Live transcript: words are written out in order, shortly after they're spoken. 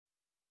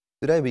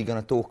Today we're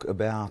going to talk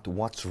about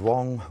what's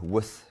wrong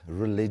with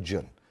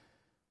religion.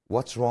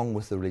 What's wrong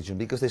with the religion?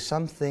 Because there's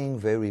something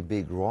very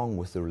big wrong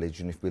with the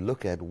religion if we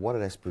look at what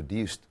it has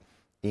produced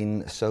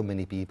in so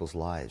many people's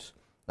lives.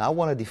 Now I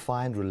want to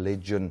define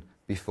religion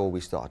before we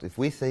start. If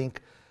we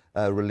think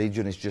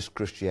religion is just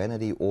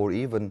Christianity or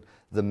even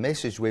the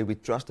message where we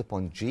trust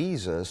upon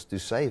Jesus to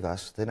save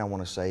us, then I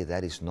want to say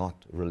that is not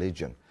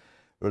religion.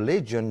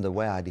 Religion, the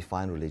way I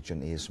define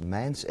religion, is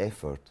man's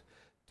effort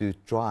to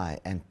try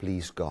and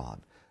please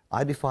God.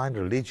 I define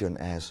religion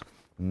as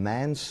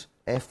man's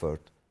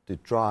effort to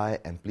try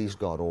and please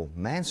God, or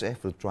man's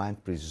effort to try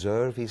and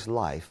preserve his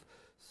life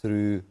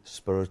through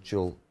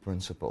spiritual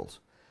principles.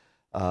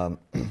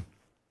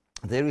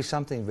 There is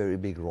something very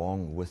big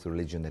wrong with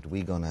religion that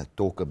we're going to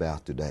talk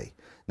about today.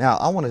 Now,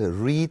 I want to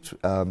read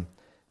from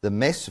the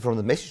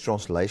Message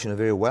translation, a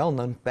very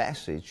well-known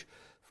passage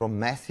from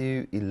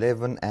Matthew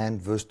 11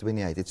 and verse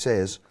 28. It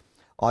says,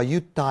 "Are you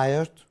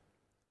tired,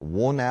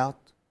 worn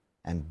out,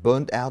 and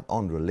burnt out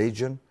on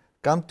religion?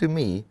 Come to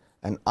me,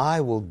 and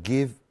I will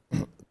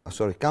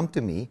come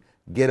to me,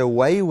 get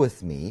away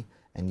with me,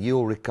 and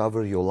you'll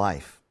recover your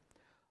life.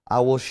 I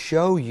will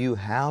show you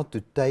how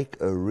to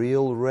take a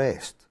real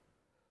rest.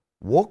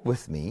 Walk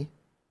with me,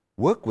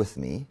 work with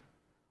me,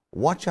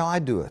 watch how I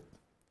do it.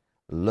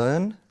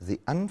 Learn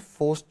the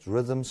unforced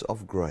rhythms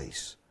of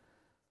grace.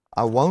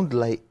 I won't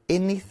lay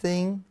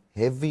anything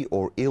heavy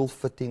or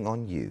ill-fitting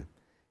on you.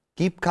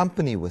 Keep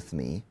company with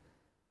me,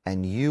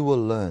 and you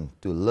will learn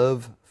to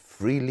live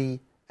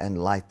freely and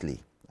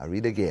lightly." I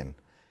read again.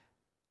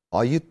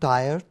 "Are you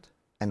tired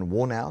and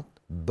worn out,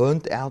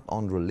 burnt out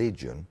on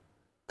religion?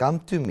 Come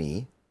to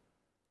me,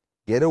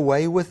 get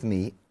away with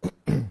me,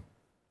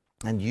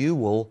 and you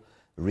will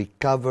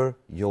recover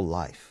your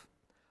life.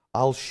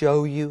 I'll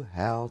show you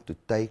how to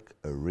take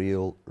a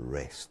real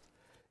rest."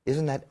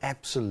 Isn't that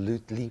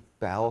absolutely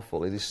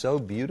powerful? It is so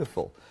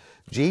beautiful.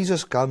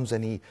 Jesus comes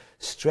and he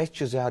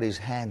stretches out his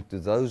hand to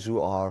those who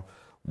are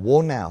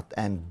worn out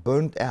and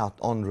burnt out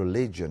on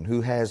religion,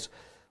 who has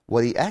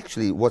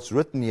what's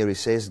written here, he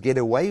says, "Get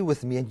away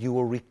with me and you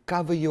will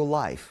recover your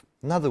life."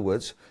 In other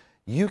words,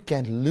 you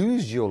can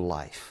lose your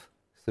life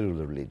through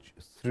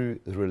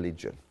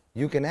religion.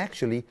 You can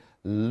actually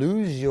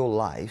lose your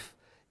life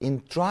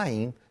in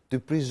trying to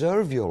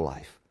preserve your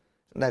life.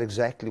 Isn't that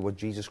exactly what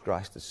Jesus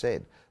Christ has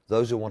said?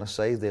 Those who want to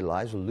save their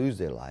lives will lose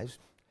their lives,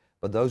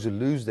 but those who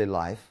lose their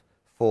life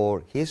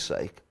for His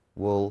sake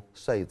will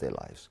save their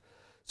lives.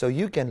 So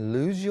you can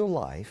lose your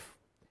life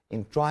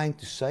in trying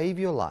to save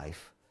your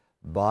life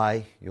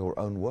by your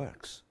own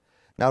works.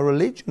 Now,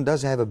 religion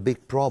does have a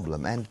big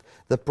problem, and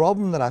the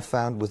problem that I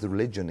found with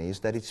religion is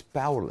that it's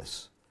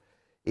powerless.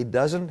 It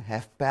doesn't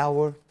have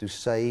power to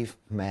save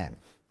man.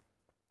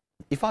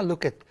 If I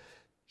look at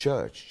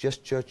church,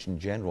 just church in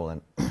general,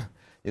 and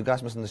you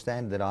guys must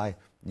understand that I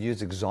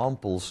use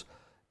examples,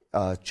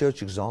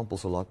 church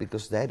examples a lot,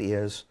 because that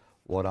is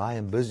what I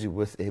am busy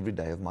with every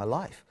day of my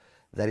life.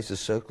 That is the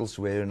circles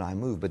wherein I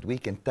move. But we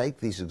can take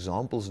these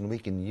examples and we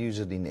can use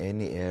it in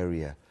any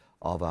area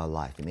of our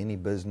life, in any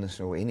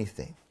business or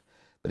anything.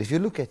 But if you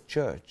look at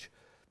church,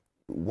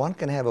 one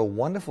can have a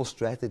wonderful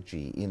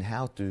strategy in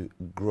how to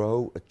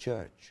grow a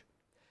church.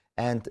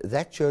 And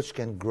that church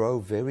can grow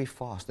very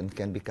fast and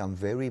can become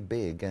very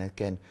big and it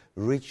can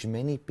reach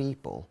many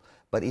people.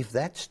 But if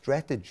that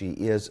strategy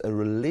is a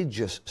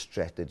religious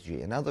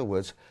strategy, in other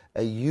words,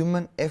 a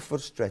human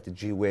effort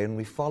strategy wherein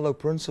we follow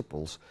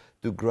principles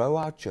to grow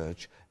our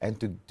church and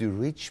to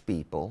reach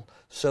people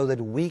so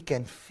that we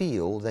can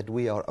feel that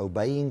we are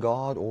obeying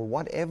God or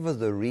whatever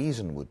the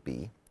reason would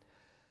be,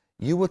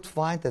 you would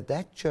find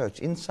that church,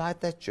 inside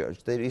that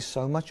church, there is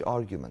so much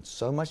argument,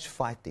 so much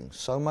fighting,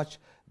 so much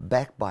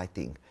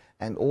backbiting,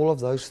 and all of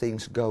those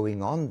things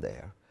going on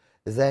there,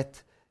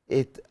 that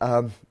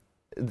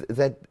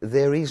that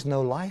there is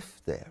no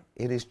life there.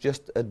 It is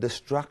just a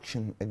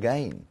destruction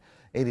again.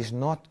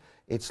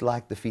 It's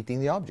like defeating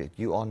the object.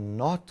 You are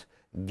not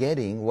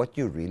getting what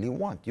you really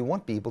want. You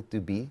want people to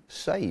be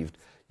saved.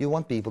 You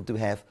want people to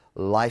have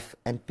life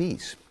and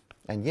peace.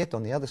 And yet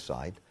on the other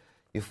side,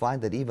 you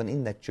find that even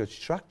in that church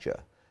structure,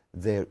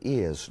 there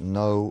is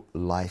no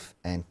life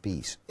and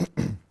peace.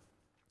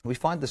 We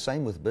find the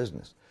same with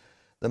business.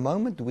 The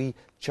moment we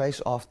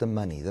chase after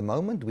money, the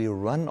moment we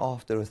run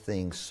after a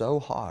thing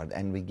so hard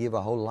and we give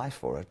our whole life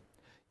for it,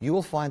 you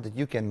will find that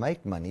you can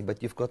make money,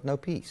 but you've got no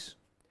peace.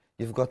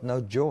 You've got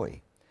no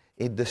joy.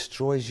 It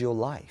destroys your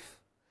life.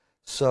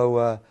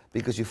 So,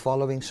 because you're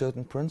following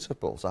certain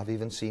principles. I've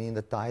even seen in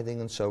the tithing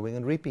and sowing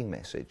and reaping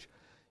message.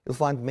 You'll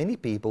find many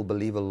people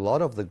believe a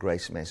lot of the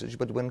grace message,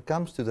 but when it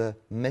comes to the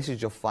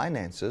message of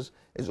finances,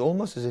 it's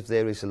almost as if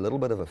there is a little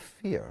bit of a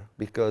fear,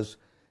 because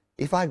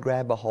if I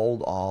grab a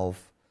hold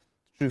of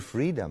true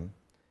freedom,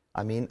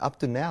 I mean, up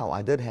to now,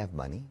 I did have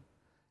money,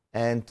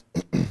 and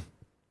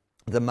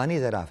the money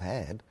that I've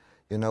had,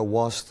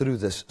 was through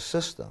this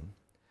system,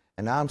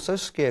 and now I'm so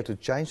scared to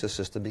change the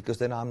system because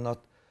then I'm not,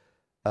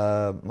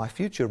 my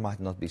future might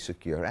not be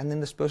secure, and then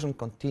this person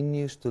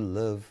continues to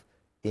live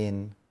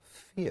in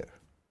fear.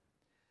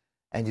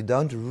 And you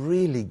don't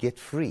really get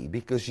free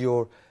because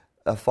your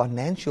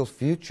financial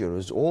future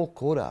is all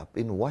caught up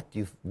in what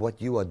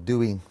you are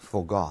doing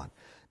for God.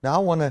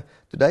 Now,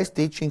 today's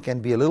teaching can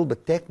be a little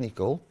bit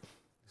technical,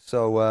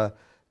 so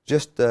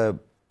just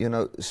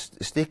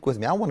stick with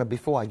me.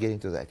 Before I get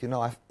into that,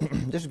 I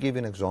just give you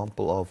an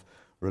example of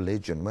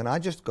religion. When I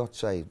just got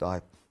saved,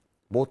 I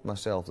bought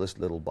myself this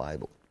little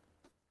Bible.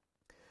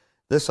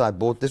 I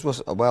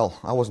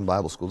wasn't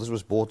Bible school. This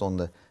was bought on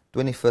the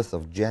 25th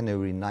of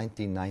January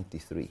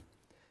 1993.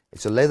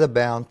 It's a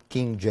leather-bound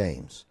King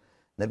James.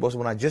 That was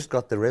when I just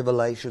got the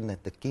revelation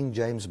that the King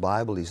James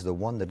Bible is the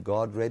one that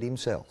God read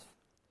himself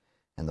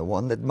and the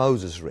one that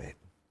Moses read.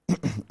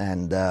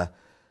 And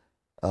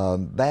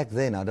back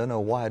then, I don't know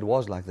why it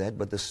was like that,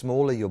 but the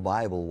smaller your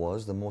Bible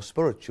was, the more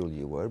spiritual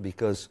you were,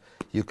 because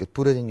you could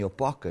put it in your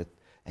pocket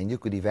and you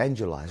could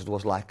evangelize. It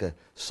was like a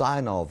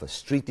sign of a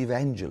street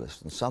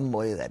evangelist in some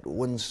way that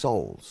wins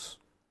souls.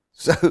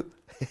 So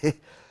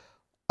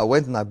I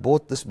went and I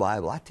bought this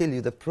Bible. I tell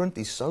you, the print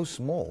is so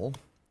small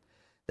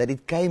that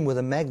it came with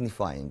a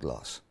magnifying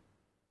glass.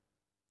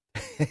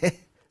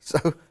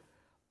 So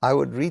I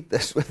would read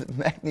this with a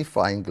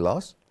magnifying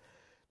glass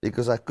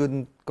because I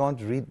can't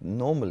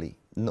normally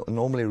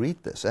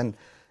read this. And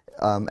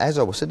as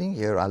I was sitting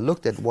here, I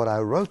looked at what I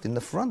wrote in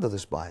the front of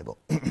this Bible.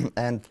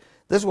 And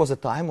this was a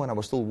time when I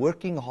was still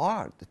working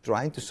hard,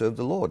 trying to serve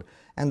the Lord.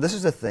 And this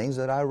is the things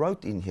that I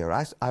wrote in here.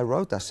 I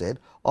said,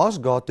 ask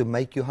God to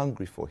make you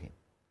hungry for Him.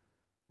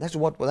 That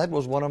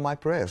was one of my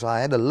prayers. I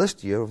had a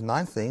list here of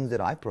 9 things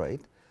that I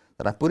prayed,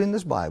 that I put in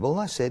this Bible,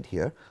 and I said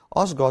here,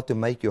 ask God to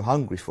make you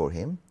hungry for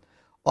Him.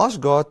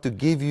 Ask God to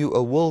give you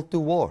a will to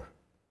war.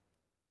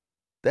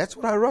 That's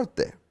what I wrote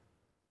there.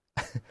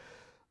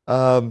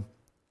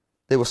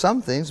 There were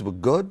some things that were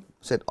good.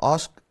 I said,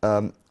 ask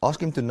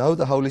Him to know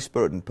the Holy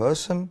Spirit in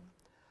person.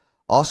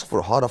 Ask for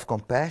a heart of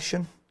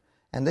compassion.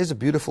 And there's a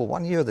beautiful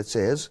one here that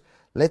says,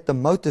 let the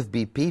motive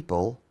be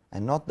people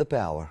and not the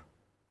power.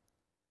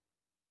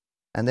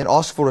 And then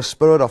ask for a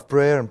spirit of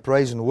prayer and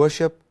praise and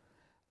worship.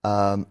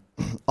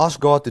 Ask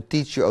God to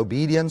teach you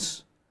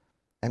obedience,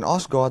 and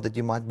ask God that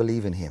you might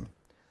believe in Him.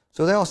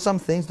 So there are some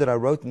things that I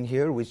wrote in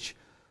here which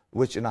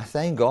and I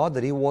thank God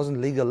that He wasn't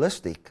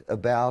legalistic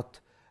about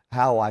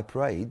how I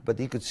prayed, but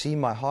He could see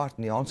my heart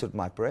and He answered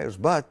my prayers.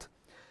 But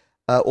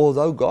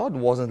although God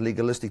wasn't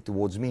legalistic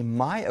towards me,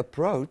 my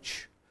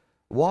approach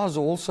was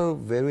also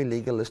very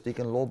legalistic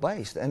and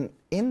law-based. And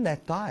in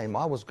that time,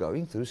 I was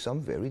going through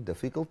some very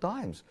difficult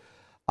times.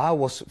 I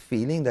was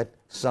feeling that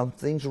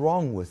something's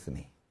wrong with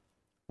me.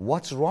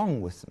 What's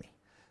wrong with me?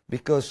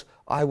 Because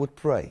I would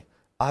pray,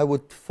 I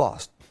would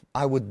fast,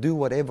 I would do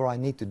whatever I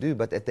need to do,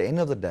 but at the end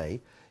of the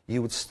day,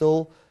 you would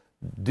still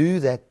do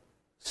that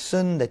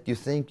sin that you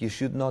think you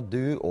should not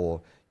do, or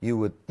you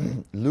would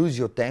lose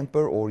your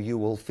temper, or you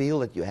will feel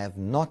that you have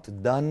not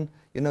done.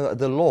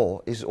 The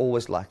law is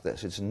always like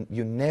this.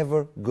 You're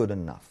never good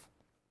enough.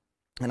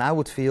 And I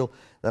would feel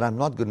that I'm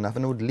not good enough,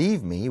 and it would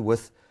leave me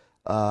with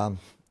a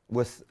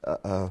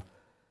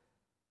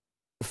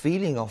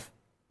feeling of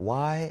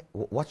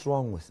what's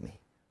wrong with me?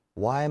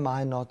 Why am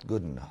I not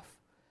good enough?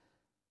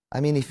 I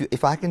mean,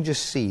 if I can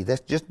just see,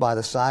 that's just by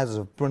the size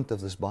of print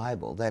of this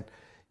Bible, that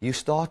you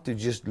start to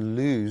just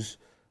lose,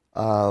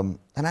 and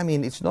I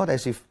mean, it's not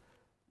as if,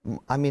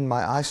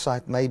 my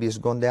eyesight maybe has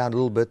gone down a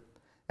little bit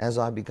as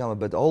I become a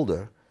bit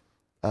older,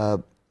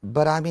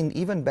 but I mean,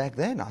 even back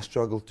then I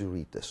struggled to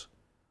read this.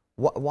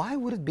 Why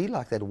would it be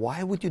like that?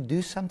 Why would you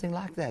do something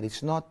like that?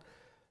 It's not,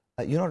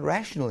 you're not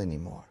rational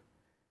anymore.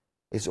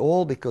 It's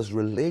all because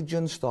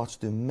religion starts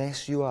to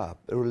mess you up.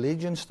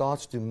 Religion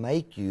starts to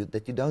make you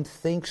that you don't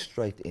think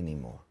straight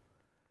anymore.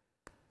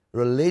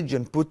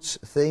 Religion puts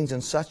things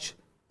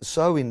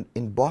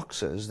in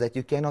boxes that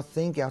you cannot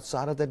think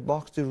outside of that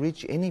box to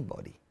reach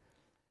anybody.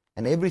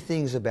 And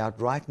everything is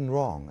about right and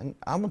wrong. And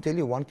I'm going to tell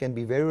you, one can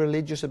be very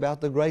religious about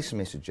the grace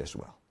message as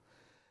well.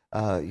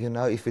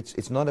 If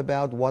it's not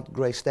about what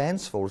grace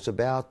stands for, it's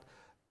about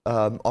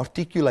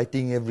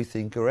articulating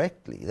everything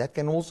correctly. That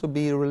can also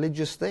be a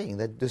religious thing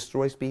that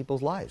destroys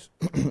people's lives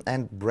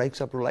and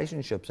breaks up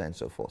relationships and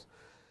so forth.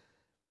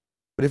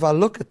 But if I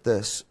look at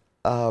this,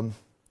 I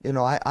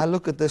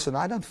look at this and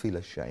I don't feel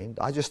ashamed.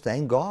 I just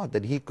thank God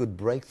that He could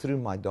break through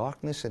my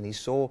darkness, and He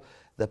saw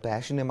the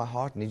passion in my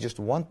heart, and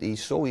He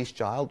saw His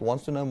child,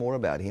 wants to know more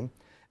about Him,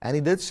 and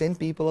He did send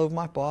people over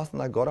my path,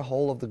 and I got a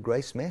hold of the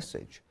grace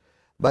message.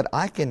 But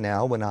I can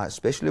now,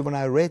 especially when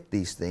I read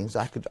these things,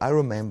 I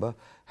remember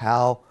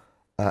how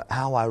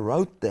I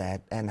wrote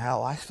that and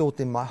how I thought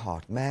in my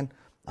heart, man,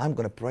 I'm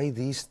going to pray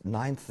these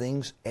 9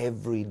 things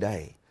every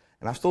day.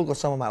 And I've still got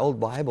some of my old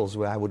Bibles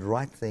where I would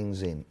write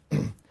things in.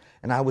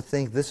 And I would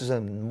think, this is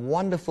a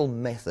wonderful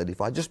method. If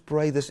I just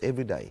pray this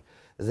every day,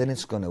 then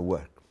it's going to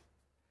work.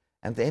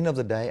 And at the end of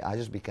the day, I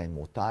just became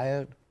more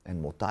tired and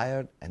more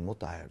tired and more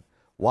tired.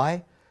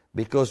 Why?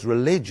 Because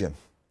religion,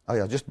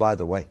 just by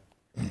the way,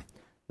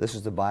 this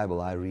is the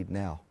Bible I read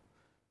now.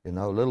 A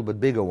little bit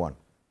bigger one.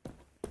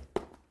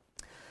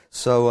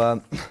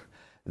 So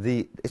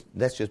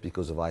that's just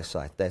because of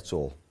eyesight, that's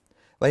all.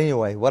 But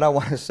anyway, what I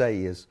want to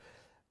say is,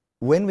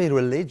 when we're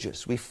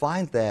religious, we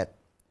find that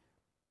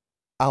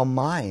our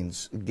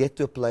minds get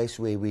to a place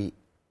where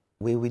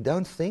we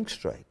don't think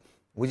straight.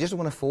 We just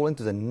want to fall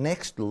into the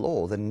next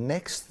law, the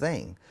next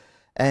thing.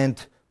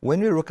 And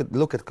when we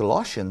look at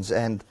Colossians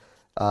and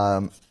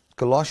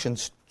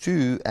Colossians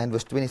 2 and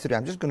verse 23,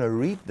 I'm just going to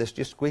read this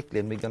just quickly,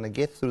 and we're going to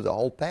get through the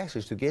whole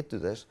passage to get to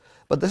this.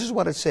 But this is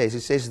what it says.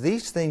 It says,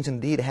 these things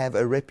indeed have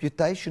a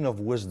reputation of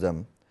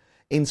wisdom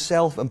in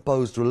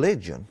self-imposed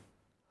religion,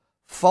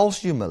 false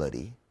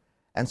humility,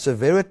 and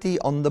severity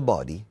on the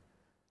body,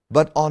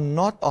 but are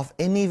not of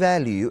any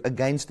value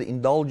against the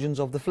indulgence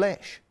of the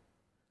flesh.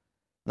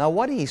 Now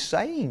what he's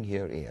saying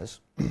here is,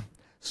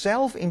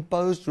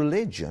 self-imposed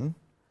religion.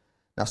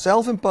 Now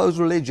self-imposed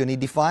religion he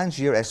defines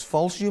here as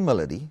false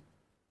humility,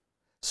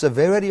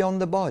 severity on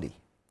the body.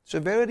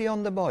 Severity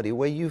on the body,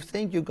 where you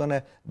think you're going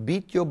to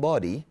beat your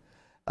body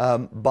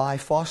by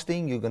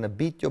fasting, you're going to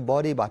beat your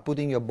body by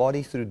putting your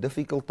body through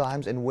difficult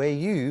times, and where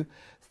you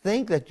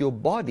think that your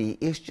body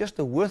is just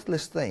a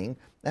worthless thing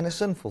and a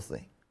sinful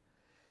thing.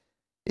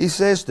 He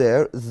says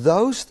there,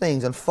 those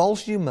things, and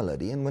false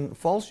humility, and when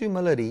false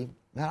humility,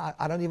 now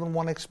I don't even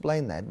want to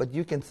explain that, but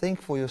you can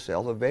think for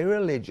yourself, a very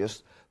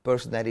religious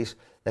person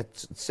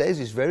that says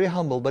he's very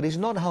humble, but he's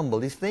not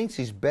humble. He thinks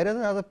he's better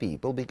than other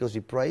people because he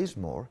prays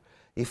more,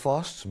 he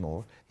fasts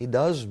more, he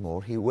does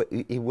more, he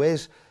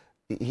believes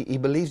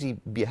he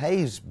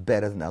behaves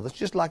better than others,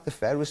 just like the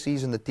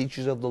Pharisees and the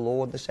teachers of the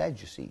law and the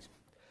Sadducees.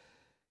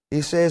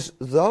 He says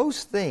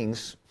those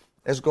things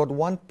has got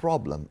one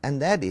problem,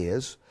 and that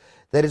is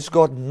that it's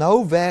got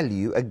no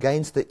value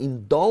against the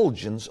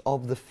indulgence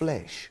of the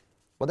flesh.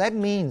 What that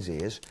means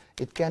is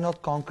it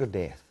cannot conquer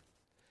death,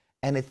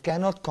 and it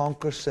cannot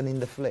conquer sin in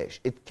the flesh.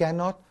 It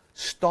cannot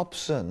stop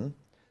sin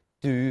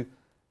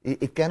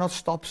it cannot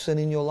stop sin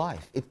in your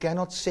life. It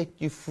cannot set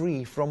you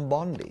free from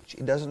bondage.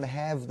 It doesn't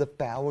have the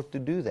power to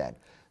do that.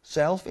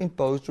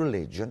 Self-imposed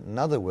religion, in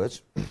other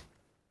words,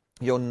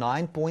 your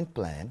 9-point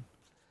plan,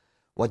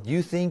 what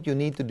you think you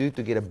need to do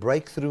to get a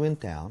breakthrough in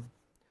town,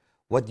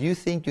 what you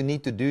think you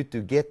need to do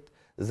to get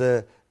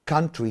the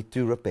country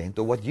to repent,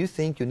 or what you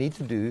think you need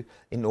to do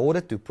in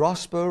order to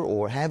prosper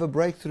or have a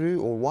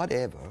breakthrough or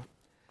whatever,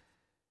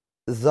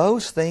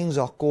 those things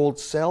are called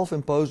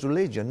self-imposed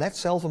religion. That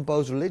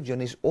self-imposed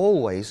religion is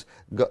always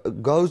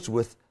goes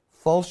with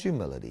false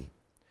humility.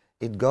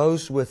 It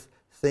goes with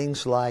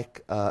things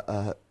like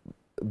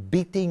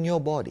beating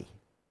your body,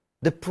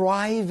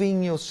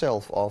 depriving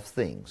yourself of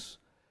things.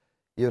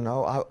 You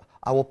know,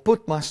 I will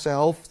put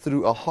myself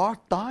through a hard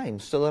time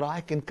so that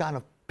I can kind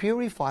of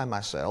purify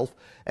myself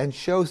and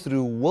show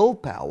through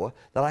willpower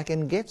that I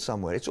can get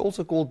somewhere. It's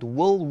also called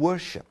will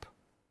worship.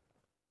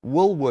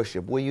 Will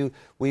worship, where you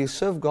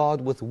serve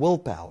God with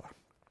willpower,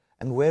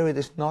 and where it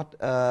is not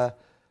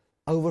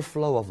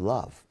overflow of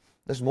love.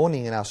 This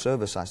morning in our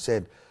service I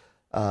said,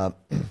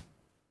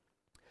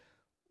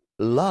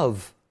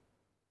 love,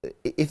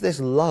 if there's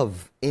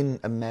love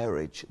in a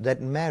marriage, that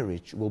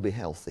marriage will be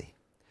healthy.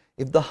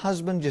 If the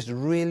husband just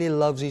really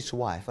loves his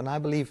wife, and I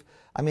believe,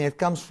 it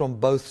comes from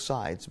both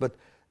sides, but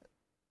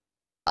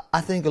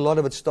I think a lot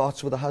of it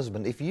starts with the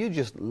husband. If you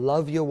just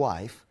love your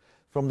wife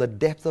from the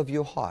depth of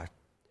your heart,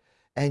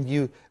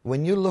 and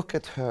when you look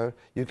at her,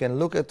 you can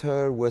look at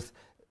her when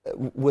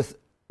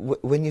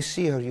you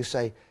see her, you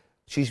say,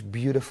 she's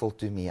beautiful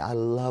to me. I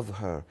love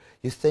her.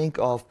 You think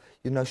of,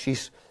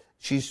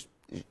 she's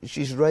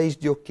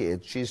raised your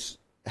kids. She's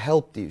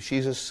helped you.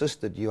 She's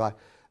assisted you.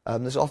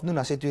 This afternoon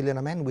I said to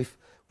Elena, man, we've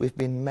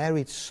been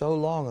married so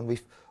long, and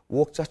we've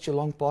walked such a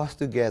long path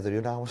together.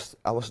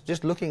 I was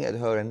just looking at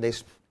her, and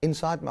there's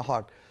inside my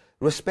heart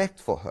respect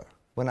for her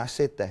when I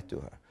said that to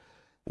her.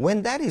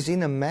 When that is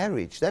in a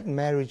marriage, that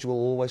marriage will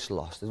always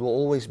last. It will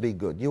always be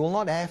good. You will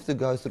not have to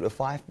go through a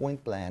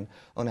 5-point plan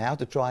on how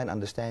to try and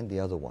understand the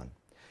other one.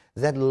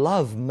 That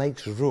love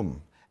makes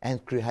room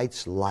and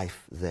creates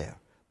life there.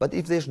 But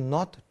if there's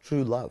not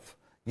true love,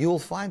 you will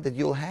find that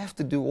you'll have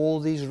to do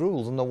all these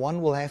rules, and the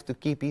one will have to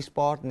keep his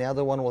part, and the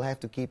other one will have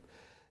to keep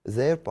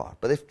their part.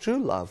 But if true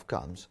love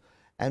comes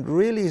and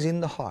really is in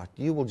the heart,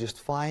 you will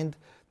just find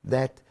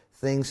that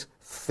things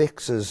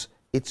fixes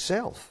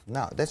itself.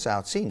 Now, that's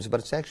how it seems,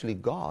 but it's actually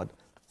God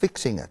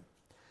fixing it.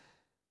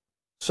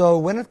 So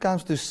when it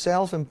comes to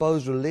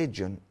self-imposed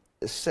religion,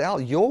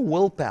 your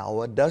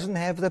willpower doesn't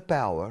have the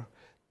power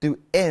to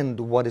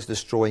end what is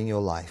destroying your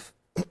life.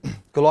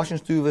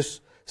 Colossians 2 verse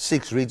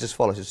 6 reads as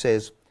follows. It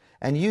says,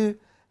 "And you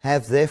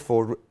have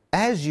therefore,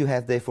 as you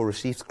have therefore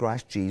received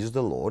Christ Jesus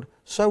the Lord,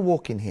 so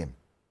walk in Him,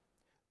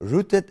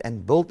 rooted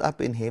and built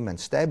up in Him and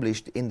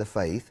established in the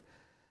faith,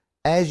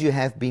 as you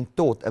have been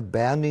taught,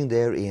 abounding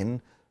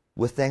therein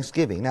with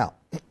thanksgiving." Now,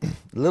 a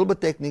little bit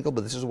technical,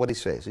 but this is what he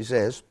says. He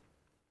says,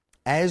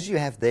 "As you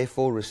have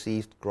therefore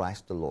received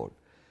Christ the Lord."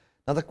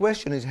 Now the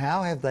question is,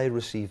 how have they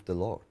received the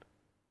Lord?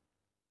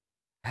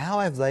 How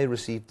have they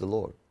received the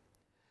Lord?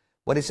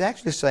 What he's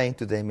actually saying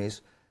to them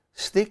is,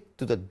 stick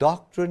to the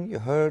doctrine you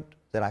heard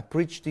that I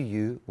preached to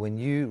you when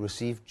you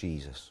received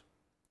Jesus.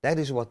 That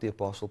is what the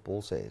Apostle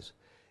Paul says.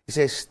 He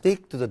says,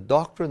 stick to the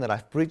doctrine that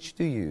I've preached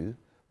to you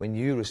when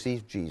you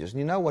received Jesus. And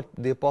you know what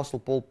the Apostle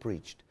Paul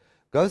preached?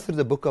 Go through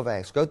the book of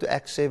Acts. Go to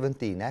Acts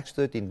 17, Acts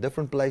 13,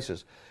 different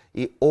places.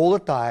 He all the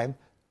time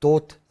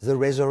taught the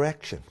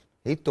resurrection.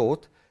 He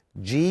taught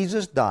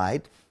Jesus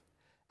died,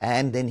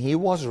 and then he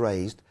was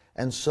raised,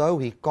 and so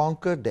he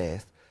conquered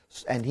death,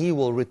 and he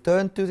will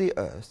return to the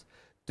earth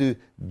to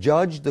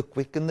judge the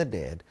quick and the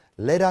dead.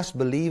 Let us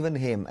believe in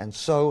him and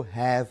so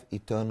have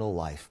eternal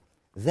life.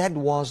 That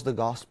was the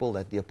gospel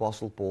that the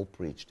Apostle Paul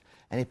preached.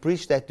 And he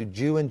preached that to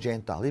Jew and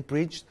Gentile. He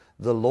preached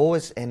the law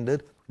is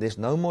ended. There's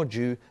no more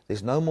Jew.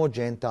 There's no more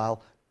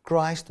Gentile.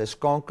 Christ has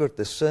conquered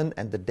the sin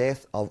and the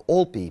death of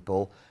all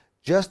people.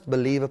 Just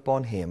believe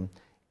upon him.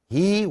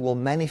 He will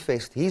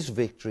manifest his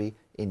victory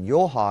in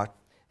your heart.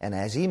 And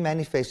as he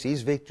manifests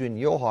his victory in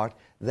your heart,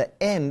 the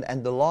end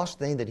and the last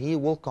thing that he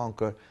will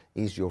conquer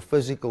is your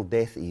physical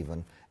death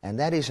even. And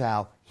that is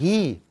how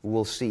he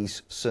will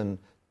cease sin.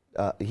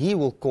 He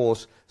will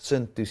cause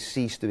sin to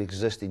cease to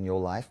exist in your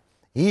life.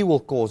 He will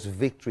cause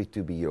victory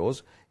to be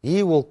yours.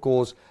 He will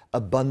cause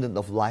abundance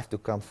of life to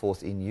come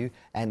forth in you.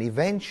 And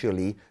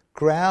eventually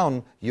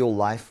crown your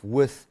life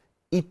with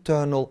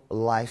eternal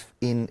life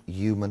in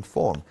human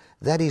form.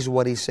 That is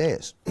what he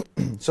says.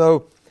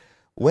 So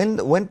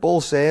when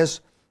Paul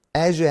says,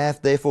 as you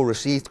have therefore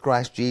received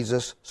Christ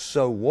Jesus,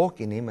 so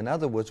walk in him. In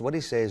other words, what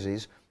he says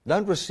is,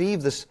 don't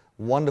receive this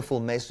wonderful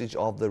message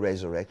of the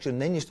resurrection,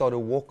 then you start to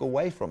walk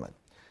away from it.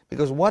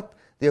 Because what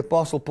the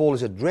Apostle Paul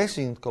is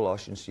addressing in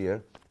Colossians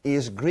here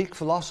is Greek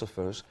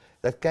philosophers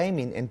that came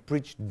in and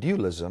preached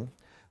dualism,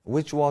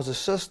 which was a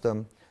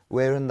system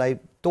wherein they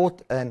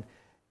taught an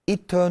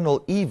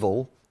eternal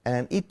evil and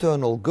an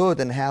eternal good,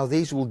 and how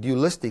these will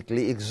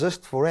dualistically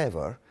exist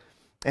forever.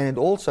 And it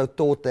also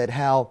taught that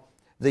how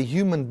the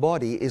human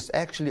body is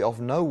actually of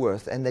no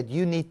worth, and that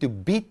you need to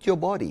beat your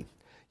body.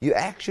 You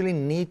actually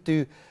need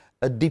to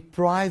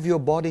deprive your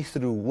body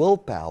through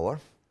willpower,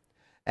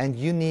 and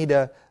you need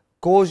to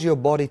cause your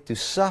body to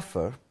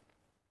suffer.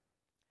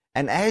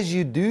 And as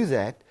you do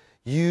that,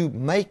 you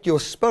make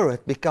your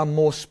spirit become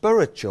more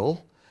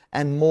spiritual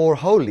and more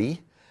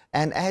holy.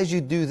 And as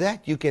you do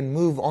that, you can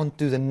move on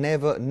to the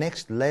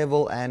next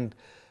level and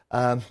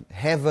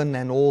heaven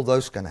and all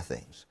those kind of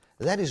things.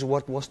 That is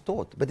what was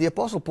taught. But the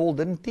Apostle Paul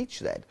didn't teach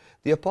that.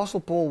 The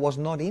Apostle Paul was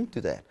not into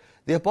that.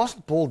 The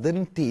Apostle Paul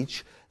didn't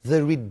teach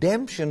the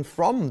redemption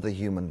from the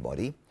human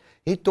body.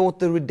 He taught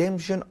the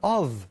redemption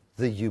of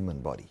the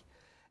human body.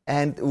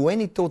 And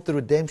when he taught the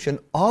redemption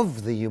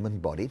of the human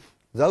body,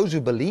 those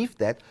who believed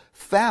that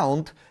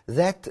found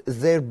that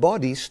their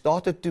bodies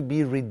started to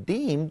be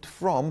redeemed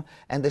from,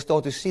 and they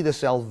started to see the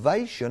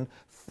salvation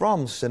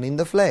from sin in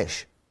the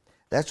flesh.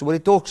 That's what he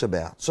talks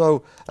about.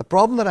 So a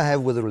problem that I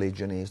have with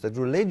religion is that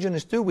religion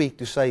is too weak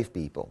to save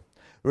people.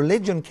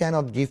 Religion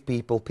cannot give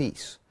people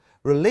peace.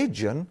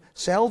 Religion,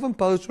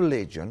 self-imposed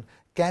religion,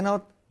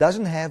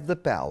 doesn't have the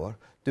power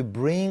to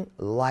bring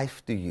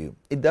life to you.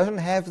 It doesn't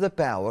have the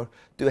power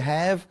to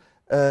have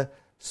a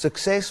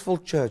successful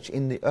church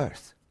in the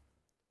earth.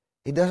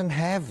 It doesn't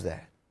have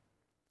that.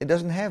 It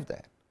doesn't have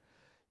that.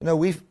 You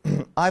know,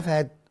 I've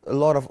had a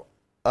lot of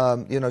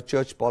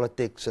church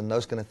politics and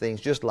those kind of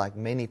things, just like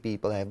many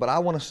people have. But I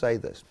want to say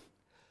this.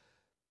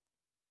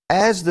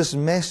 As this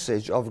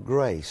message of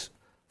grace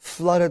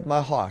flooded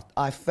my heart,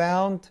 I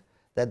found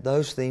that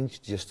those things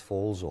just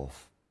falls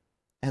off.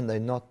 And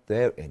they're not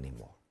there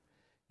anymore.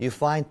 You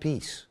find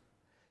peace.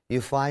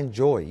 You find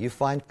joy. You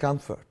find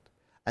comfort.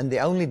 And the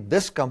only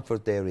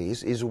discomfort there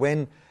is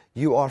when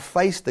you are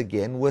faced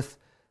again with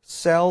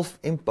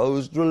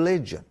self-imposed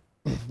religion,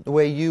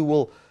 where you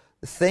will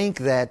think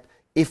that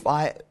if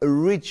I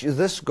reach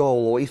this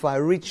goal or if I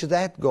reach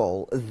that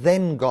goal,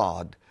 then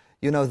God,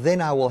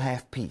 then I will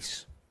have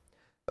peace.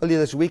 Earlier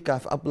this week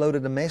I've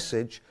uploaded a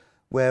message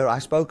where I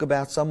spoke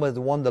about someone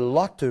that won the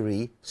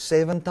lottery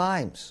 7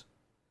 times.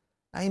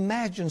 Now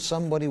imagine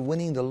somebody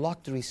winning the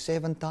lottery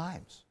 7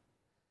 times.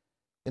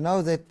 You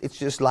know that it's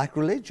just like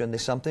religion.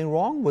 There's something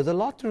wrong with the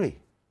lottery.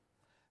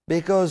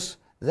 Because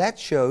that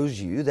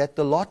shows you that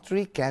the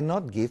lottery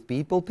cannot give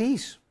people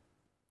peace.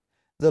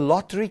 The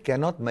lottery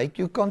cannot make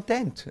you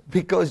content.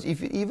 Because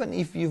even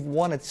if you've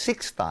won it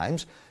 6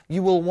 times,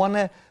 you will want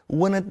to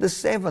win it the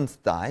 7th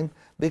time,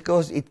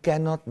 because it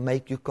cannot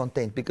make you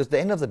content. Because at the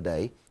end of the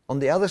day, on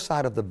the other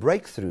side of the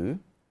breakthrough,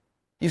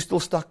 you're still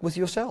stuck with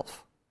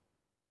yourself.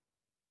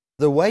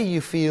 The way you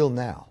feel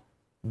now,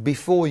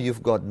 before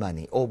you've got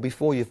money or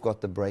before you've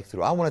got the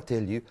breakthrough, I want to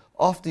tell you,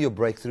 after your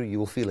breakthrough, you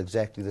will feel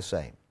exactly the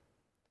same.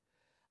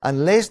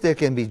 Unless there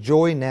can be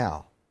joy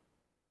now,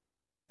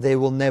 there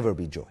will never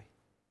be joy.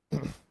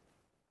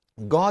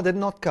 God did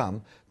not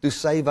come to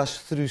save us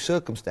through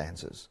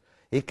circumstances.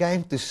 He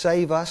came to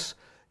save us.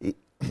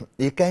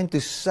 He came to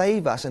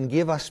save us and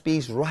give us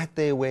peace right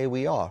there where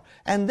we are.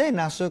 And then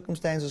our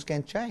circumstances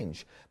can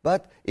change.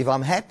 But if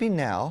I'm happy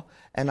now,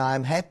 and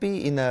I'm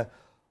happy in an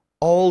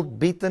old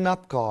beaten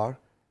up car,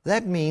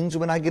 that means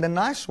when I get a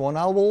nice one,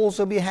 I will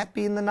also be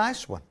happy in the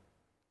nice one.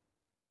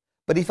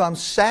 But if I'm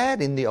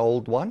sad in the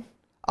old one,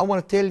 I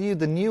want to tell you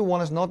the new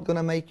one is not going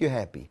to make you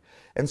happy.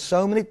 And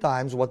so many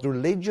times what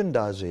religion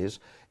does is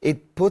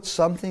it puts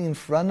something in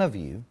front of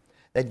you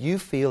that you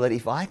feel that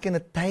if I can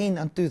attain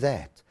unto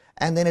that,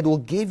 and then it will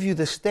give you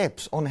the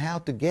steps on how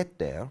to get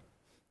there.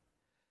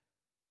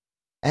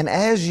 And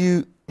as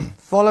you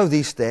follow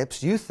these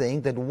steps, you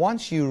think that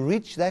once you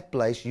reach that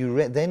place,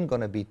 you're then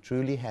going to be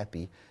truly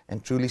happy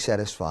and truly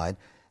satisfied.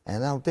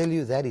 And I'll tell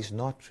you, that is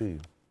not true.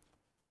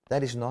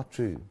 That is not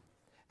true.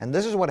 And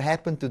this is what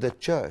happened to the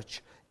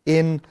church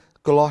in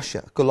Colossae.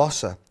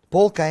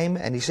 Paul came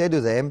and he said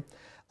to them,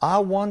 I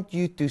want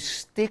you to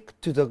stick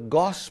to the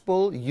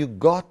gospel you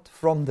got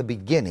from the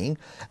beginning.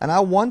 And I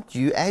want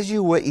you, as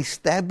you were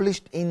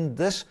established in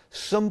this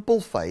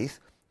simple faith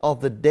of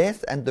the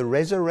death and the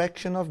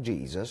resurrection of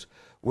Jesus,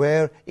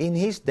 where in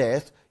His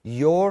death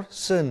your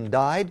sin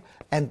died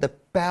and the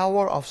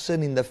power of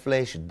sin in the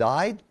flesh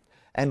died,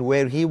 and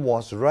where He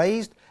was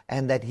raised,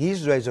 and that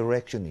His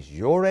resurrection is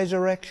your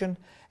resurrection.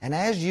 And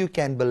as you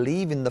can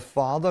believe in the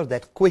Father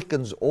that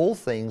quickens all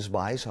things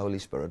by His Holy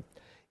Spirit,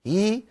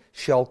 He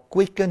shall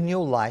quicken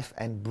your life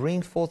and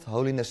bring forth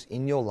holiness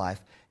in your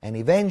life, and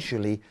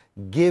eventually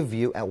give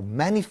you or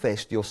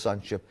manifest your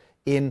sonship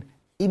in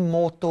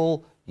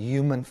immortal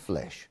human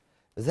flesh.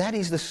 That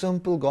is the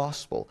simple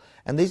gospel.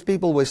 And these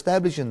people were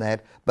established in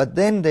that, but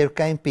then there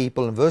came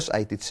people, in verse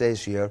 8 it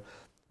says here,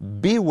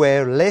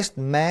 beware lest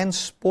man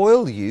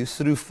spoil you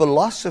through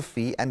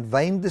philosophy and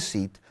vain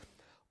deceit,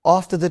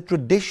 after the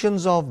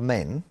traditions of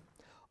men,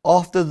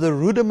 after the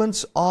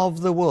rudiments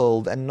of the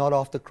world, and not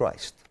after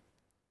Christ.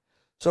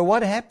 So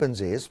what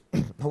happens is,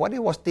 what he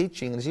was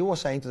teaching is he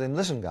was saying to them,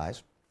 listen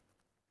guys,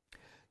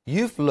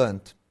 you've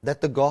learned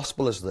that the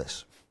gospel is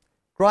this.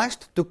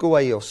 Christ took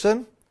away your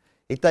sin,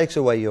 He takes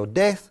away your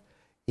death,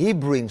 He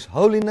brings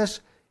holiness,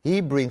 He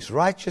brings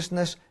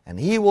righteousness, and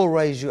He will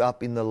raise you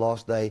up in the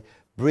last day,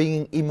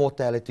 bringing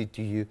immortality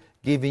to you,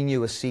 giving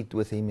you a seat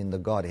with Him in the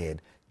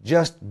Godhead.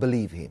 Just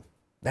believe Him.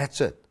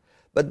 That's it.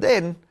 But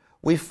then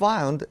we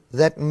found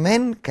that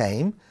men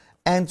came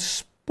and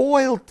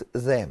spoiled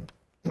them.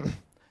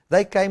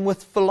 They came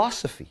with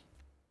philosophy.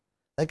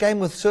 They came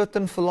with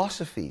certain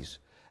philosophies.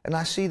 And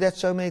I see that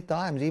so many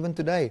times, even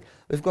today.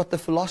 We've got the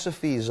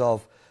philosophies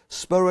of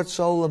spirit,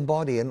 soul, and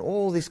body, and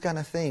all these kind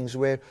of things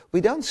where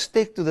we don't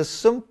stick to the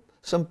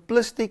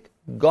simplistic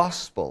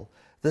gospel,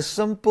 the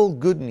simple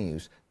good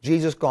news.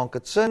 Jesus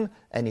conquered sin,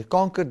 and He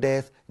conquered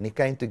death, and He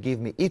came to give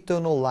me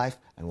eternal life,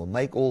 and will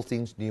make all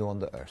things new on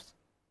the earth.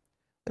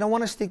 And I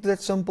want to stick to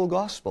that simple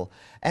gospel.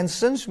 And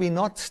since we're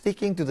not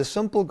sticking to the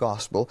simple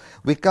gospel,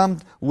 we come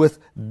with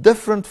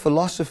different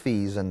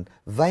philosophies and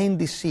vain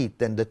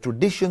deceit and the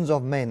traditions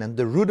of men and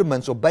the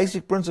rudiments or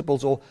basic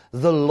principles or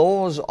the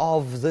laws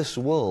of this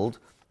world.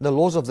 The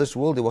laws of this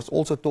world, he was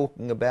also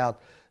talking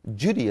about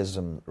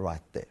Judaism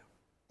right there.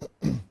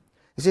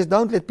 He says,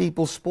 don't let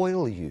people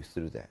spoil you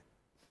through that.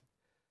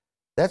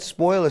 That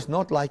spoil is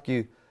not like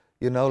we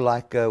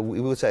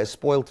would say a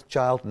spoiled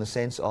child in the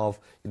sense of,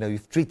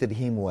 you've treated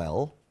him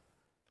well.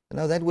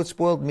 That word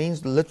spoiled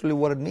means literally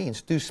what it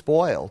means, to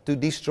spoil, to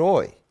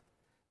destroy.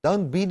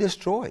 Don't be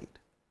destroyed.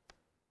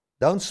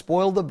 Don't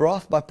spoil the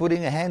broth by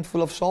putting a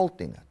handful of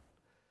salt in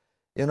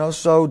it.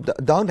 So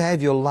don't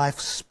have your life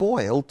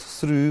spoiled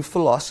through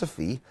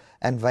philosophy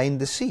and vain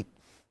deceit.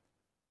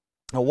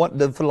 Now, what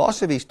the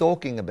philosophy is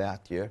talking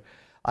about here,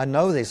 I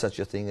know there's such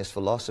a thing as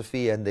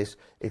philosophy, and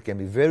it can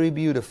be very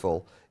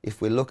beautiful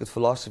if we look at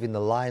philosophy in the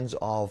lines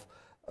of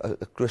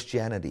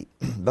Christianity.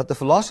 But the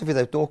philosophy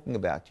they're talking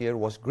about here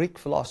was Greek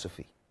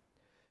philosophy.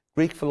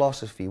 Greek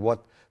philosophy,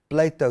 what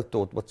Plato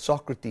taught, what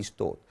Socrates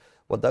taught,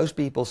 what those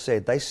people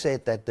said. They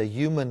said that the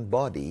human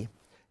body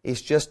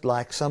is just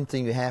like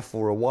something you have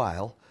for a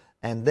while,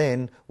 and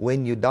then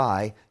when you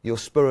die, your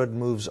spirit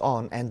moves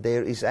on, and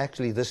there is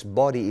actually, this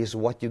body is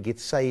what you get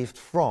saved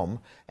from,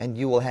 and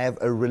you will have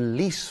a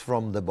release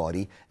from the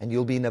body, and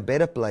you'll be in a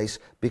better place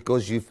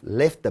because you've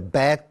left the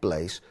bad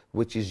place,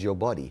 which is your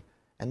body.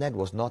 And that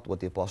was not what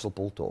the Apostle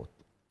Paul taught.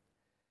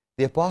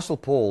 The Apostle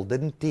Paul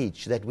didn't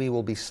teach that we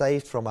will be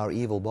saved from our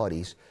evil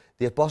bodies.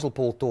 The Apostle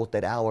Paul taught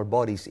that our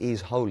bodies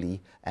is holy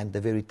and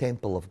the very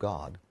temple of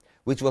God,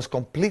 which was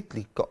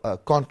completely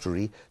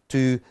contrary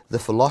to the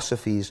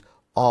philosophies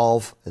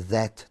of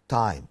that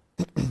time.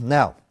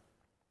 Now,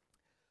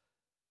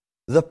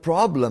 the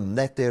problem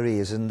that there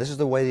is, and this is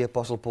the way the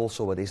Apostle Paul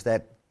saw it, is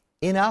that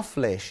in our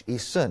flesh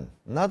is sin.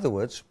 In other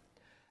words,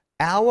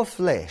 our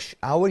flesh,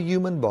 our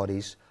human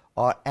bodies,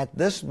 are at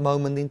this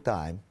moment in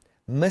time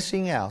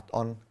missing out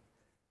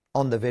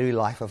on the very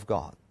life of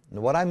God.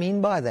 And what I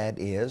mean by that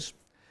is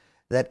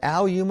that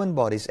our human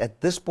bodies at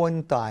this point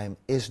in time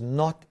is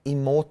not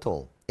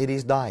immortal. It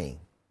is dying.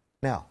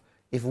 Now,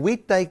 if we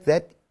take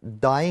that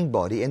dying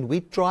body and we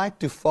try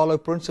to follow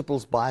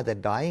principles by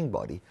that dying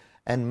body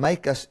and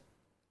make us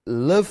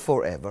live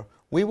forever,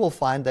 we will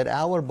find that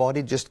our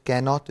body just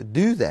cannot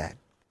do that.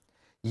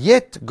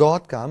 Yet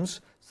God comes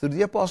through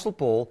the Apostle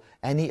Paul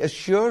and he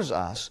assures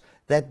us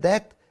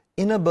that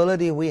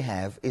inability we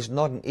have is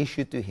not an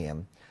issue to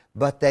Him,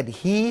 but that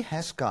He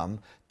has come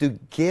to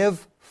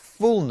give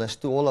fullness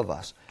to all of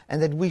us,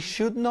 and that we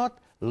should not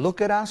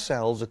look at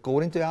ourselves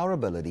according to our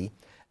ability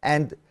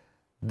and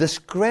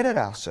discredit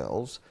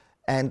ourselves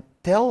and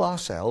tell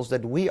ourselves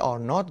that we are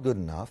not good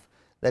enough,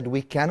 that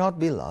we cannot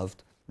be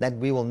loved, that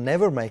we will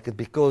never make it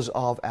because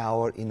of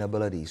our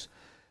inabilities.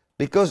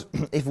 Because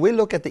if we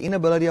look at the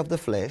inability of the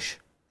flesh,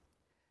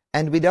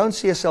 and we don't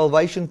see a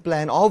salvation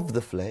plan of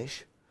the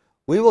flesh,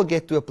 we will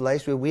get to a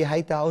place where we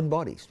hate our own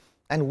bodies.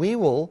 And we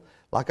will,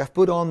 like I've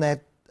put on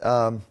that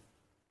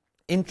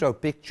intro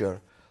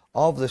picture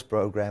of this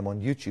program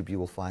on YouTube, you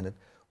will find it,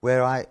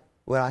 where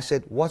I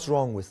said, what's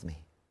wrong with me?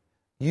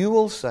 You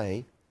will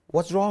say,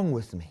 what's wrong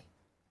with me?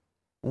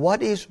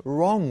 What is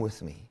wrong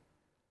with me?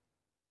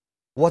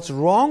 What's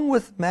wrong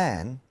with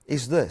man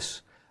is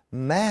this.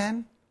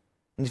 Man,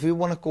 and if you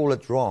want to call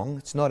it wrong,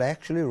 it's not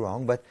actually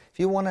wrong, but if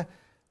you want to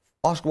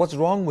ask what's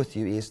wrong with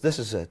you is, this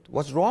is it.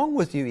 What's wrong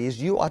with you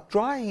is you are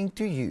trying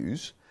to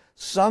use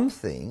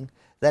something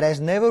that has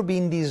never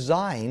been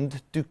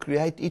designed to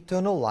create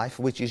eternal life,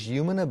 which is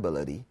human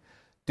ability,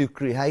 to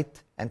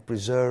create and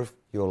preserve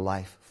your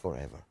life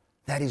forever.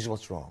 That is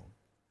what's wrong.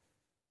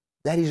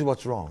 That is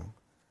what's wrong.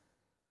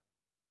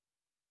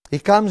 He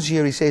comes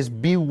here, he says,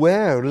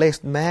 beware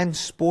lest man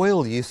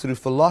spoil you through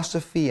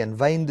philosophy and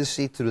vain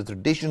deceit, through the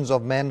traditions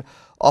of men,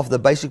 of the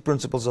basic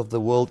principles of the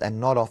world, and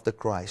not of the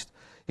Christ.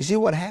 You see,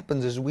 what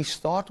happens is we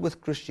start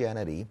with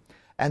Christianity,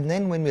 and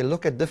then when we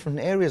look at different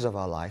areas of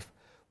our life,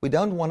 we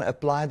don't want to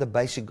apply the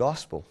basic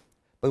gospel,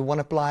 but we want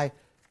to apply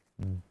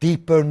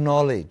deeper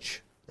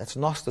knowledge. That's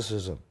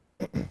Gnosticism.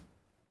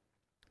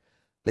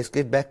 Let's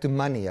get back to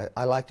money.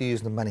 I like to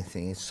use the money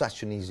thing. It's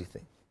such an easy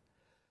thing.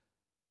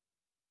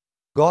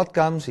 God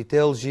comes, He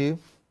tells you,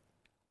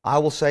 I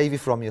will save you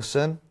from your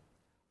sin.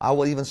 I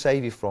will even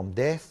save you from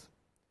death.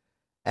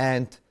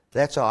 And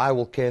that's how I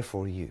will care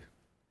for you.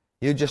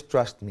 You just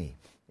trust me.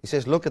 He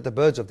says, look at the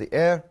birds of the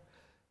air.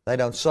 They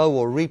don't sow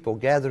or reap or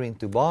gather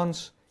into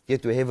barns,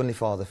 yet your Heavenly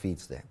Father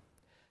feeds them.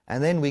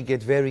 And then we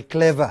get very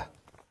clever.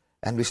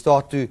 And we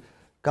start to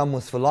come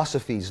with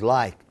philosophies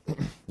like,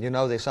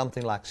 there's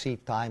something like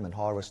seed time and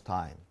harvest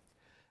time.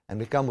 And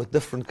we come with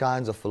different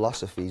kinds of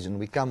philosophies, and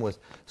we come with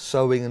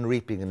sowing and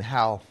reaping, and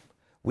how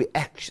we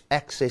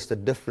access the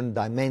different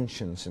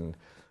dimensions, and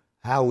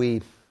how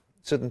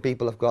certain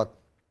people have got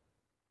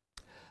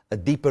a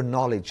deeper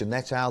knowledge, and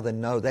that's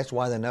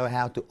why they know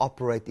how to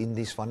operate in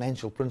these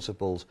financial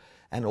principles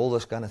and all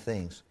those kind of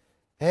things.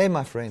 Hey,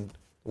 my friend,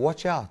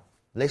 watch out,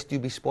 lest you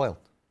be spoiled.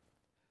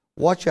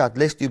 Watch out,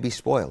 lest you be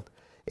spoiled.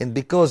 And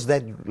because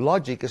that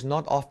logic is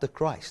not after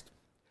Christ.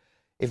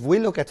 If we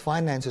look at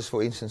finances,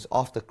 for instance,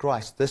 after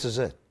Christ, this is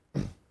it.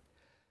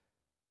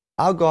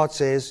 Our God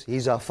says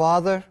He's our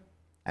Father,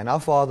 and our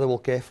Father will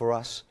care for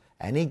us,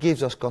 and He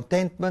gives us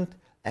contentment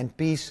and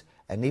peace,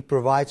 and He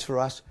provides for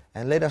us,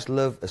 and let us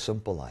live a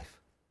simple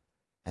life.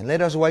 And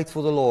let us wait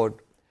for the Lord,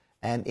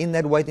 and in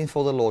that waiting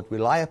for the Lord,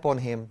 rely upon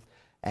Him,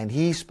 and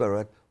His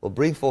Spirit will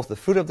bring forth the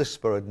fruit of the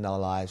Spirit in our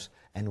lives,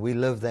 and we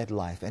live that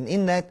life. And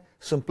in that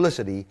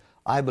simplicity,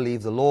 I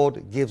believe the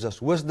Lord gives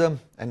us wisdom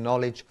and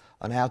knowledge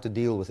on how to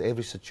deal with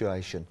every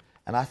situation.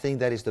 And I think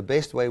that is the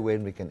best way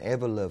when we can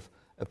ever live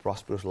a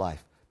prosperous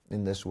life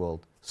in this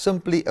world.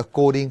 Simply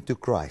according to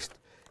Christ.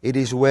 It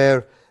is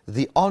where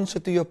the answer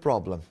to your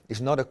problem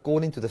is not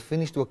according to the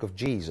finished work of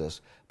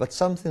Jesus, but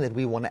something that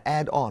we want to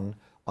add on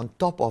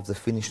top of the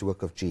finished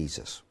work of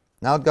Jesus.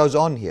 Now it goes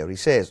on here. He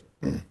says,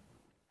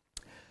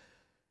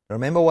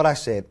 remember what I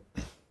said.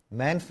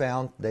 Man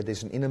found that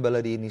there's an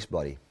inability in his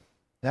body.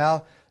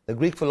 Now, the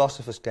Greek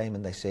philosophers came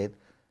and they said,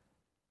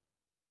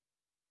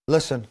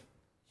 listen,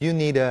 you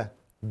need to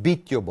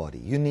beat your body.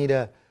 You need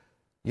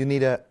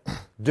to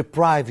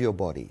deprive your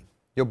body.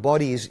 Your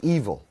body is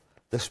evil.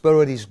 The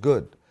spirit is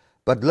good.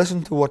 But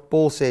listen to what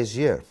Paul says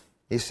here.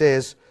 He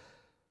says,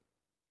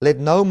 let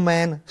no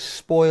man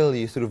spoil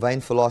you through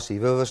vain philosophy.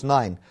 Verse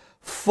 9,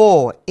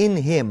 for in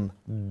Him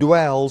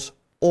dwells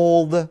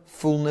all the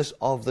fullness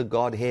of the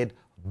Godhead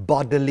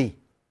bodily.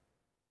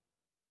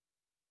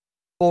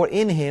 For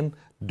in Him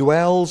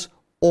dwells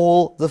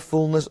all the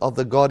fullness of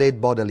the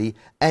Godhead bodily,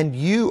 and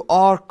you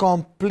are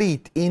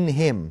complete in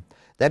Him.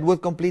 That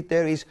word complete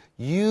there is,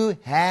 you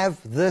have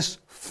this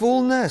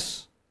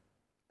fullness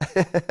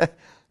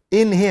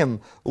in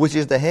Him, which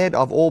is the head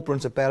of all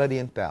principality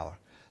and power.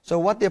 So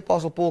what the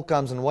Apostle Paul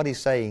comes and what he's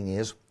saying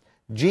is,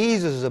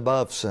 Jesus is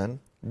above sin,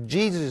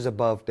 Jesus is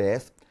above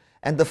death,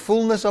 and the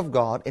fullness of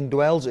God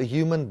indwells a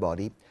human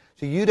body.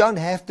 So you don't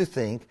have to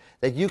think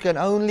that you can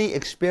only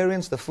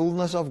experience the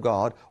fullness of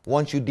God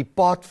once you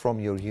depart from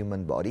your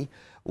human body.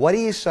 What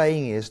he is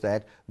saying is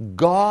that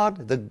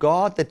God, the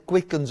God that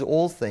quickens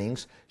all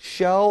things,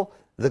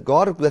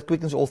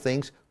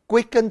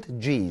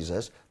 quickened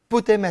Jesus,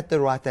 put Him at the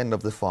right hand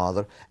of the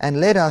Father,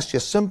 and let us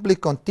just simply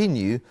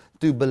continue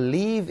to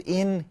believe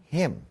in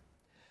Him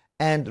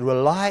and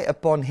rely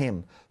upon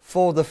Him.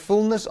 For the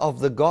fullness of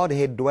the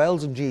Godhead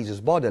dwells in Jesus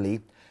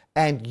bodily,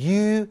 and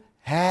you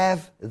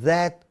have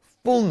that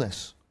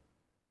fullness.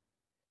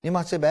 You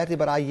might say, Bertie,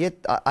 but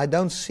I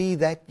don't see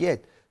that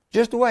yet.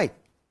 Just wait.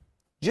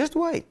 Just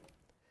wait.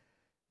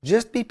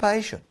 Just be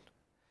patient.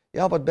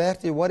 Yeah, but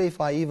Bertie, what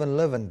if I even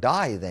live and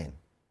die then?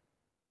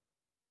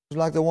 It's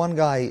like the one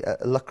guy,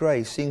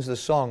 Lecrae, sings the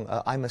song,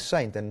 I'm a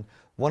Saint, and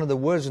one of the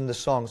words in the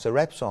song, it's a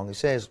rap song, he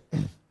says,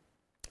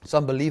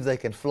 some believe they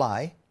can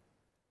fly,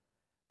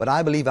 but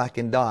I believe I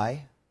can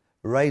die,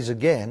 rise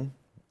again,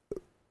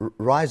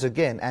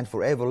 and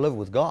forever live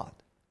with God.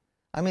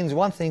 I mean, it's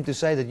one thing to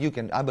say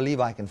that I believe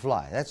I can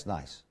fly. That's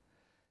nice.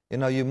 You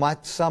know, you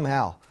might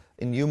somehow,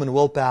 in human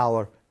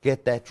willpower,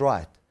 get that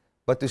right.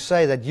 But to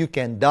say that you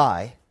can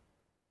die,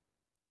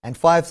 and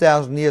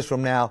 5,000 years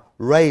from now,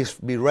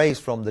 be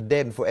raised from the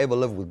dead and forever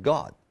live with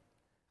God,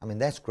 I mean,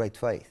 that's great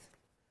faith.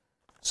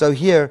 So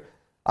here,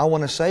 I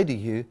want to say to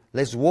you,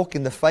 let's walk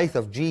in the faith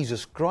of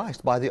Jesus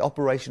Christ by the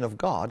operation of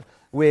God,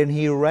 when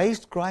He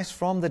raised Christ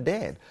from the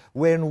dead,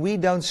 when we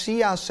don't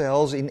see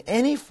ourselves in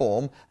any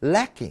form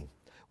lacking,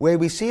 where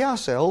we see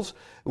ourselves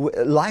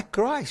like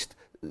Christ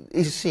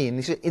is seen.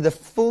 He said, the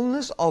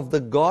fullness of the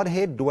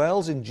Godhead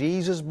dwells in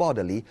Jesus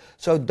bodily.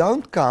 So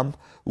don't come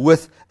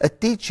with a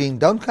teaching,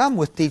 don't come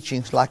with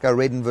teachings like I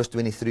read in verse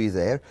 23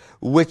 there,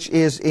 which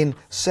is in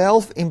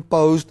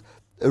self-imposed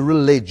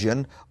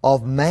religion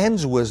of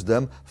man's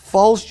wisdom,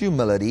 false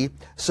humility,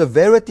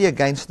 severity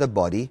against the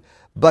body,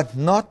 but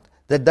not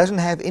that doesn't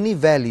have any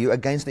value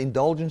against the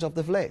indulgence of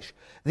the flesh.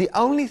 The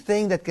only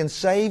thing that can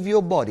save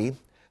your body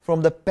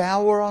from the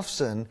power of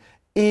sin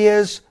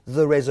is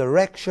the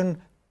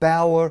resurrection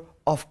power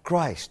of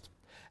Christ.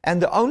 And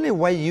the only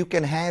way you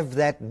can have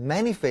that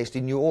manifest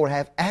in you or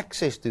have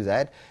access to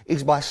that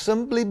is by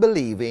simply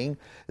believing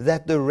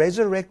that the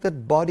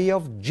resurrected body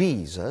of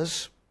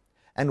Jesus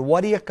and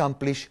what He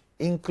accomplished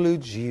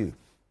includes you.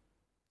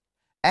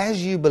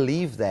 As you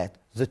believe that,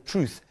 the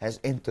truth has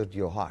entered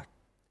your heart.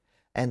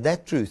 And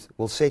that truth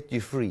will set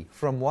you free.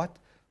 From what?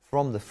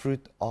 From the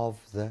fruit of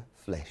the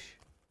flesh.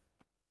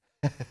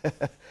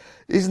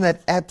 Isn't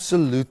that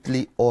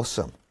absolutely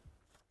awesome?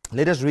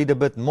 Let us read a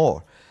bit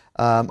more.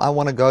 I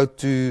want to go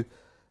to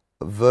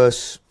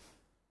let's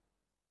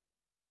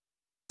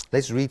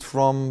read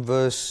from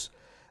verse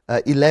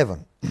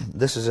 11.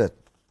 This is it.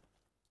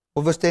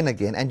 Or verse 10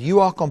 again. And you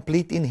are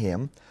complete in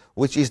Him,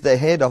 which is the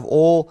head of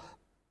all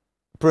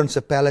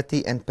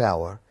principality and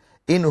power,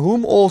 in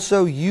whom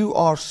also you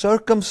are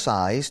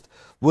circumcised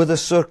with a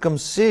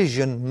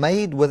circumcision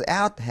made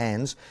without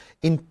hands,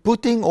 in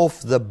putting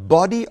off the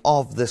body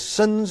of the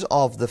sins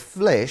of the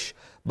flesh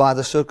by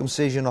the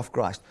circumcision of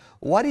Christ.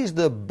 What is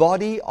the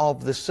body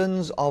of the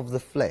sins of the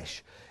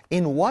flesh?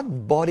 In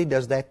what body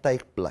does that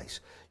take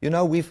place? You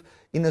know,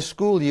 in a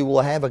school you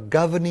will have a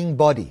governing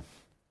body.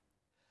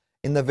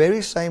 In the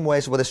very same way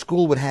as what a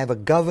school would have a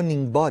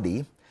governing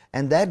body,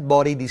 and that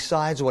body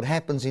decides what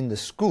happens in the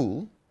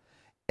school,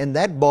 and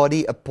that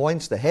body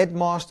appoints the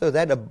headmaster,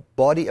 that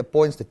body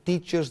appoints the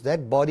teachers,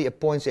 that body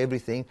appoints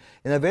everything.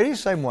 In the very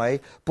same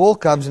way, Paul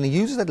comes and he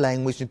uses that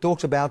language and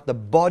talks about the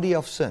body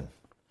of sin,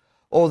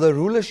 or the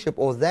rulership,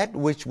 or that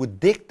which would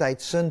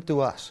dictate sin to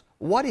us.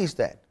 What is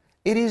that?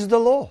 It is the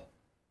law.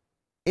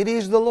 It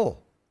is the law.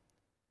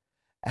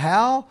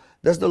 How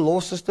does the law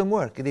system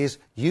work? It is,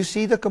 you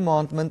see the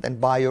commandment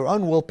and by your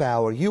own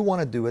willpower you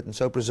want to do it and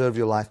so preserve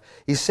your life.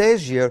 He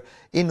says here,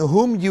 in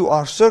whom you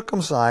are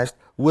circumcised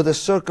with a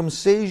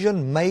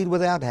circumcision made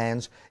without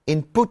hands,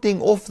 in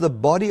putting off the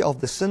body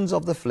of the sins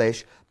of the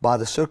flesh by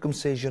the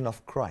circumcision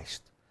of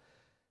Christ.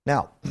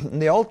 Now, in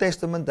the Old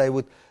Testament they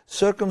would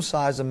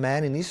circumcise a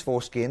man in his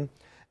foreskin,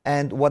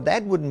 and what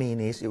that would mean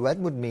is,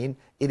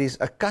 it is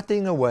a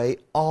cutting away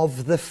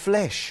of the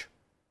flesh.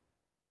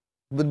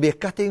 It would be a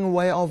cutting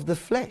away of the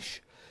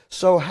flesh.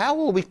 So how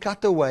will we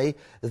cut away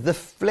the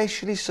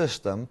fleshly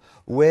system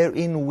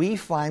wherein we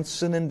find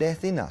sin and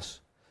death in us?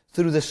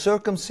 Through the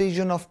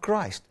circumcision of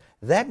Christ.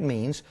 That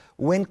means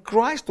when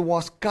Christ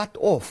was cut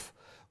off,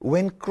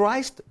 when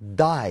Christ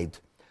died,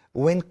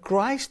 when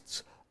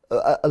Christ's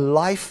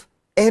life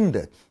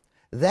ended,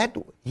 that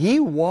He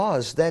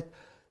was that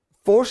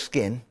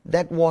foreskin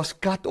that was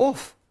cut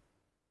off.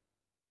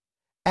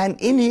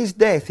 And in His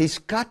death, He's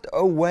cut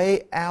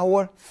away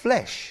our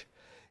flesh.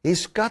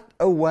 He's cut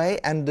away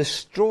and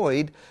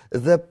destroyed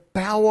the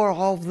power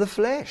of the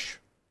flesh.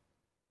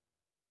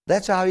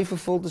 That's how He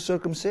fulfilled the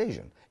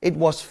circumcision. It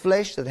was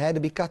flesh that had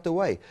to be cut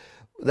away.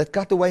 That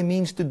cut away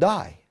means to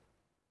die.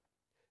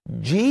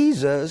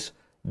 Jesus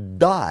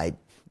died.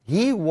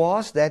 He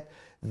was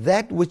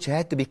that which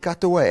had to be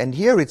cut away. And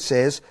here it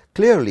says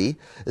clearly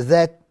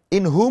that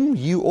in whom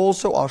you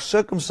also are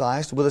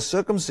circumcised with a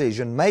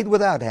circumcision made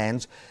without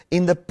hands,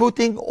 in the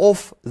putting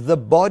off the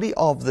body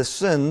of the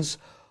sins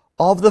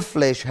of the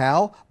flesh.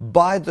 How?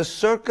 By the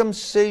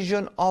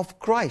circumcision of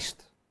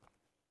Christ.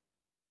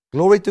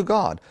 Glory to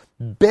God.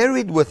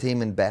 Buried with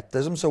Him in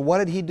baptism. So what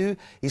did He do?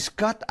 He's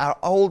cut our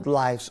old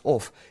lives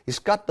off. He's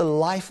cut the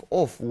life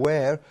off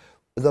where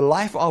the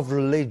life of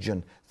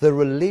religion, the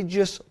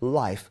religious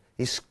life,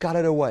 He's cut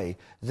it away.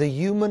 The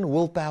human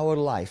willpower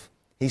life,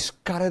 He's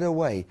cut it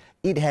away.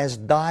 It has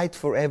died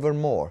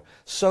forevermore.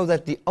 So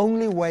that the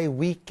only way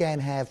we can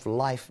have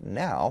life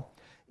now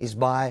is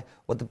by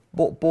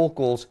what Paul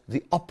calls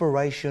the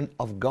operation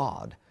of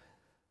God.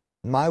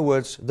 In my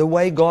words, the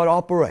way God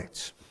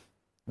operates.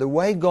 The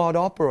way God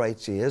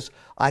operates is,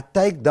 I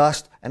take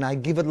dust and I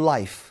give it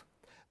life.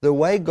 The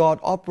way God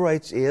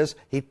operates is,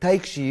 He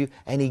takes you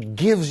and He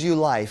gives you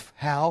life.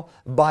 How?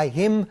 By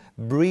Him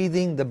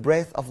breathing the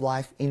breath of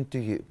life into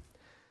you.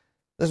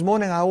 This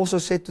morning I also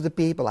said to the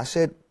people, I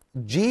said,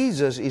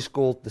 Jesus is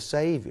called the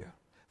Savior,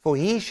 for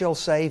He shall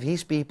save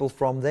His people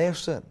from their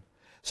sin.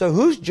 So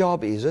whose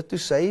job is it to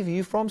save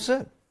you from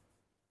sin?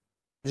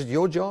 Is it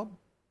your job?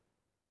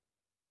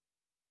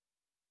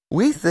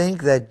 We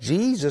think that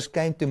Jesus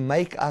came to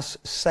make us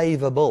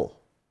savable.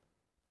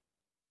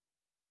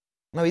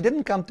 No, He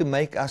didn't come to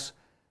make us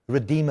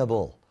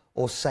redeemable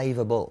or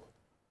savable.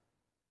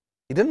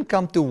 He didn't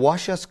come to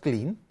wash us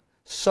clean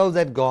so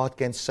that God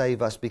can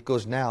save us,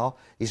 because now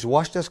He's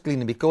washed us clean,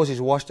 and because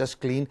He's washed us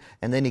clean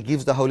and then He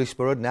gives the Holy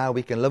Spirit, now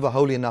we can live a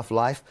holy enough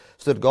life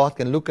so that God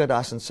can look at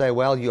us and say,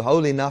 well, you're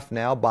holy enough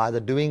now by the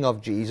doing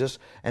of Jesus,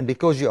 and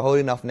because you're holy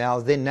enough now,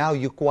 then now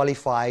you're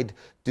qualified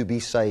to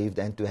be saved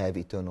and to have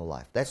eternal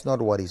life. That's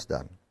not what He's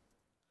done.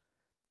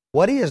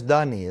 What He has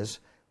done is,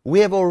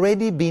 we have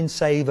already been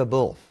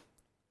savable.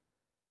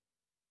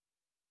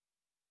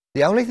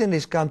 The only thing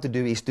He's come to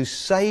do is to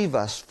save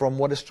us from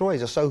what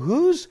destroys us. So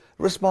whose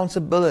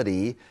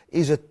responsibility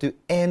is it to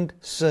end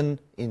sin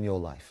in your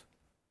life?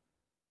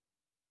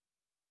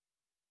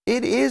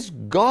 It is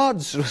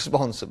God's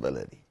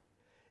responsibility.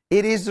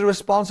 It is the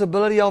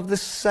responsibility of the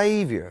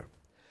Savior.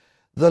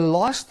 The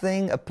last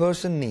thing a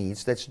person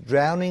needs that's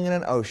drowning in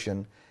an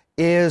ocean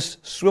is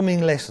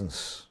swimming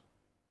lessons.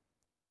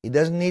 He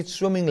doesn't need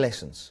swimming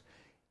lessons.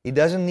 He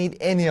doesn't need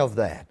any of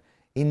that.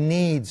 He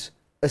needs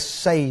a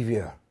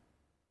Savior.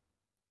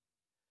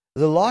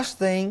 The last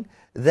thing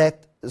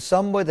that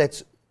somebody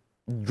that's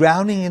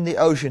drowning in the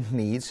ocean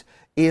needs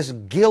is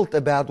guilt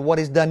about what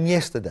is done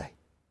yesterday.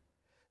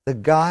 The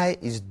guy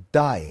is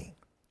dying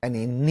and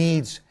he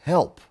needs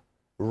help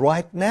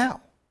right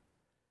now.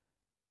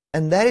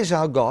 And that is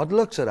how God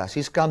looks at us.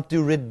 He's come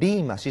to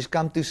redeem us. He's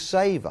come to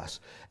save us.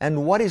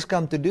 And what He's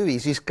come to do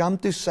is He's come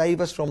to save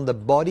us from the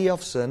body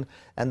of sin.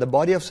 And the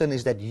body of sin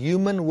is that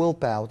human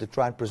willpower to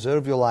try and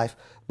preserve your life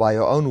by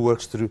your own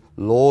works through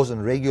laws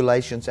and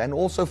regulations and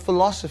also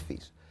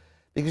philosophies.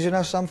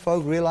 Because some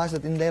folk realize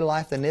that in their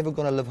life they're never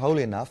going to live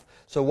holy enough.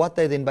 So what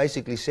they then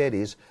basically said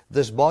is,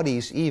 this body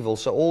is evil,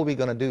 so all we're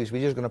going to do is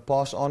we're just going to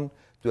pass on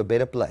to a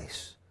better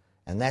place.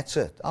 And that's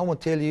it. I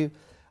want to tell you,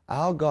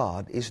 our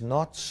God is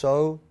not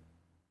so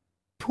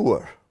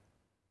poor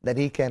that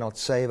He cannot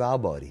save our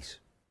bodies.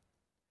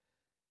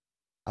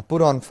 I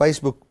put on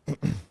Facebook,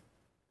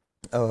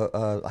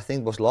 I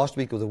think it was last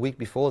week or the week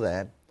before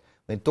that,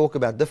 when we talk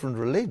about different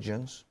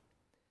religions,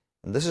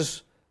 and this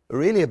is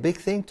really a big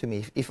thing to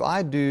me. If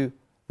I do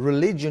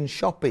religion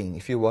shopping,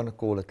 if you want to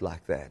call it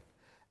like that,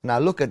 and I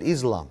look at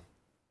Islam,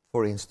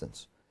 for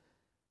instance,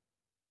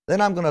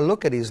 then I'm going to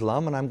look at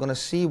Islam and I'm going to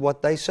see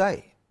what they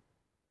say.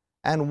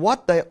 And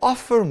what they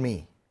offer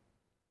me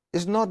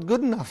is not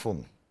good enough for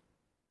me.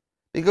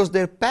 Because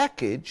their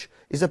package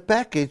is a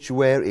package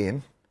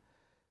wherein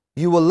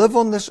you will live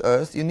on this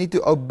earth, you need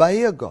to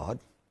obey a God,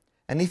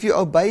 and if you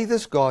obey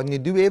this God and you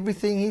do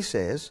everything He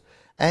says,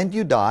 and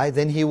you die,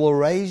 then He will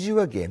raise you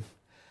again.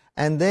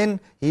 And then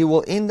He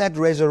will, in that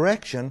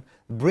resurrection,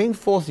 bring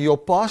forth your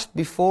past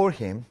before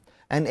Him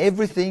and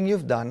everything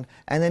you've done,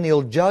 and then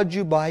He'll judge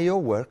you by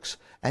your works,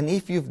 and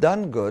if you've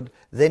done good,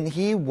 then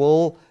He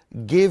will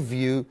give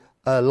you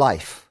a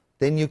life.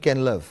 Then you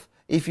can live.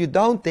 If you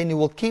don't, then He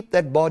will keep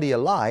that body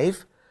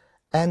alive,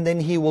 and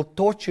then He will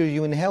torture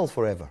you in hell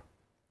forever.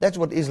 That's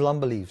what Islam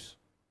believes.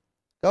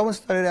 Go and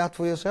study it out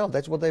for yourself.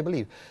 That's what they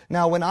believe.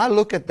 Now, when I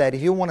look at that,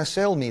 if you want to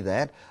sell me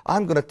that,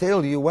 I'm going to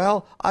tell you,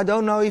 well, I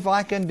don't know if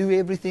I can do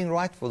everything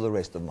right for the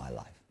rest of my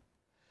life.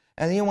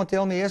 And you want to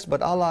tell me, yes,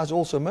 but Allah is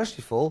also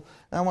merciful.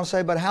 And I want to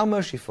say, but how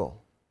merciful?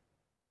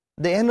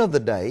 At the end of the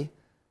day,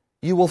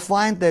 you will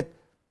find that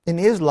in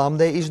Islam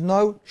there is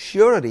no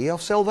surety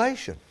of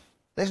salvation.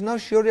 There's no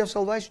surety of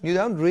salvation. You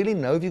don't really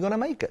know if you're going to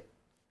make it.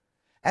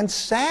 And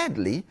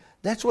sadly,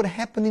 that's what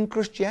happened in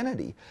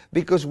Christianity,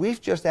 because we've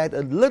just had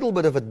a little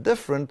bit of a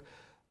different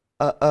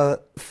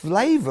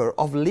flavor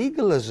of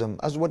legalism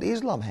as what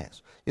Islam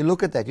has. You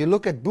look at that. You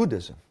look at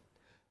Buddhism.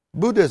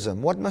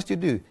 Buddhism, what must you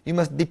do? You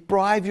must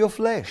deprive your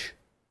flesh.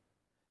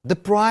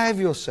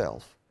 Deprive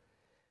yourself.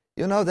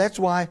 That's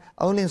why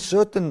only in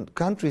certain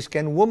countries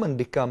can women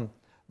become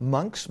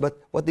monks, but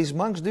what these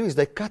monks do is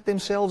they cut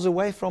themselves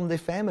away from their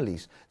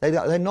families.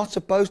 They're not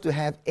supposed to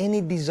have any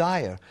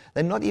desire.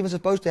 They're not even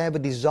supposed to have a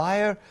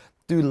desire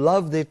to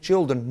love their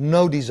children.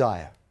 No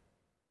desire.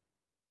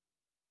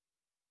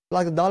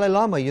 Like the Dalai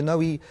Lama,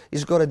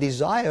 he's got a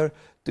desire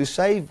to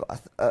save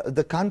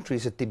the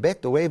countries at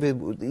Tibet or wherever.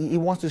 He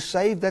wants to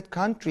save that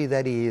country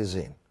that he is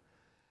in.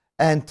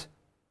 And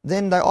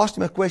then they asked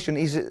him a question.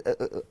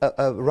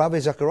 Rabbi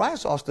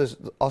Zacharias asked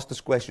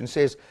this question,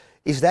 says,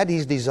 is that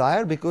his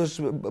desire? Because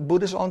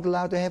Buddhists aren't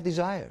allowed to have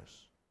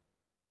desires.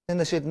 And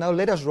they said, no,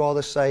 let us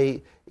rather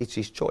say it's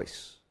his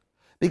choice.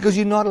 Because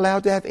you're not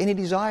allowed to have any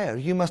desire.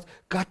 You must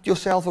cut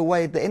yourself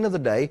away. At the end of the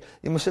day,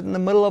 you must sit in the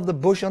middle of the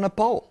bush on a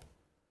pole,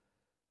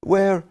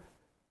 where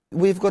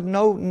we've got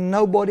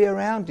nobody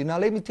around you. Now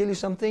let me tell you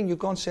something, you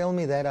can't sell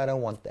me that, I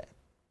don't want that.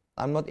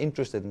 I'm not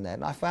interested in that.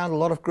 And I found a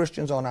lot of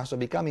Christians on us are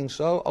becoming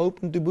so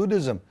open to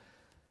Buddhism.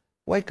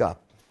 Wake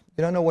up.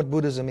 You don't know what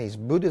Buddhism is.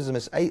 Buddhism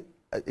is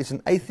it's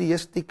an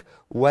atheistic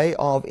way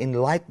of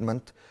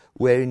enlightenment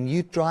wherein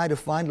you try to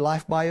find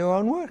life by your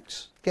own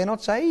works. It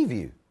cannot save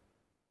you.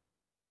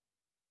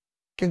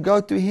 You can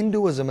go to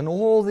Hinduism and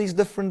all these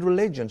different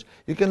religions.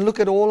 You can look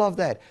at all of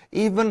that.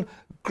 Even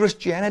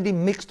Christianity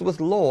mixed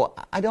with law.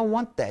 I don't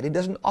want that. It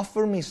doesn't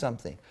offer me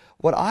something.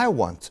 What I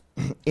want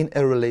in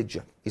a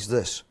religion is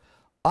this.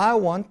 I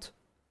want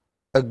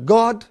a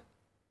God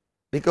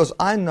because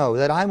I know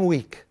that I'm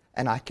weak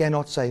and I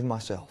cannot save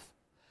myself.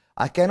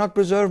 I cannot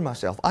preserve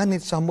myself. I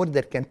need somebody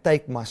that can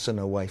take my sin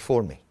away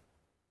for me.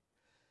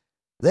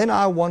 Then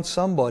I want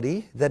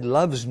somebody that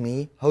loves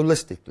me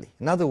holistically.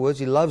 In other words,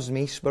 He loves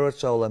me spirit,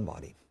 soul, and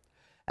body.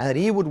 And that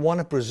He would want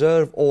to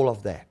preserve all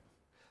of that.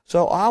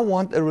 So I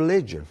want a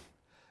religion,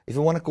 if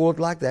you want to call it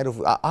like that.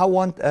 I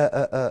want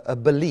a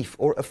belief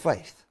or a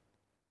faith.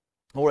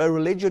 Or a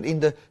religion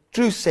in the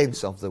true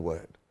sense of the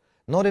word.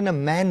 Not in a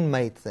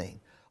man-made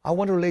thing. I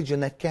want a religion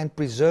that can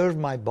preserve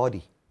my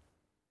body.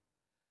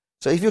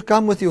 So if you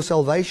come with your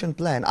salvation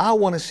plan, I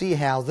want to see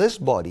how this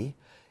body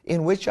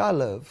in which I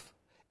live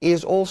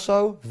is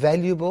also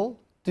valuable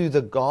to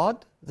the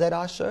God that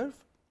I serve.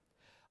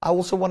 I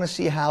also want to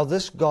see how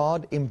this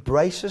God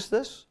embraces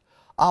this.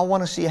 I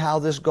want to see how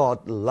this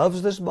God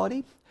loves this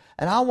body.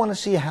 And I want to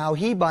see how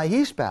He, by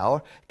His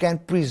power, can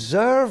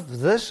preserve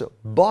this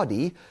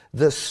body,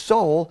 the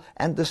soul,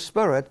 and the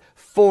spirit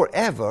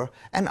forever.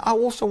 And I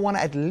also want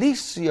to at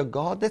least see a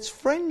God that's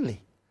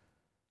friendly,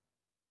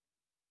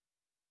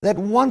 that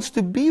wants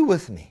to be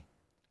with me.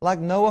 Like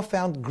Noah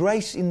found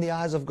grace in the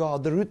eyes of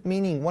God. The root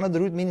meaning, one of the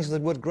root meanings of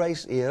the word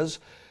grace is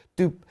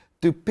to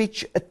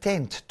pitch a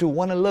tent, to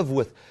want to live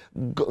with.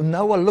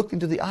 Noah looked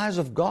into the eyes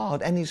of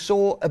God and he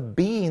saw a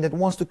being that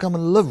wants to come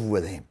and live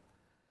with him.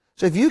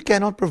 So if you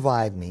cannot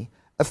provide me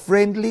a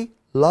friendly,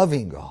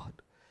 loving God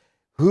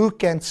who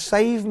can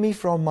save me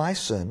from my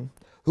sin,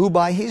 who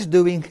by His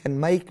doing can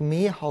make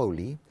me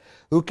holy,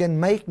 who can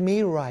make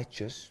me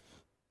righteous,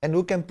 and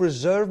who can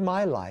preserve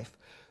my life,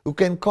 who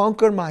can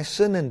conquer my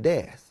sin and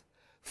death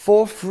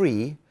for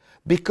free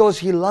because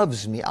He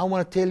loves me, I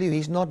want to tell you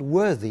He's not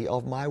worthy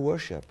of my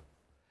worship.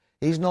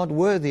 He's not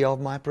worthy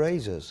of my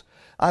praises.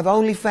 I've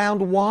only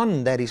found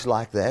one that is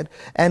like that.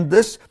 And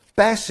this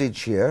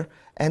passage here,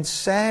 and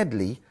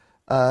sadly,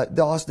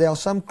 there are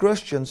some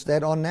Christians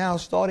that are now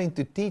starting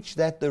to teach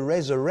that the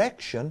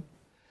resurrection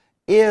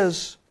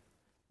is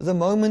the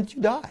moment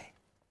you die.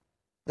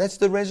 That's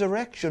the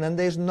resurrection, and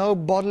there's no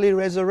bodily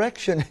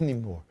resurrection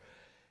anymore.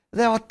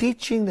 They are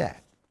teaching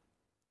that.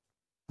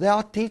 They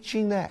are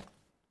teaching that.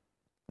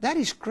 That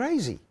is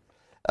crazy.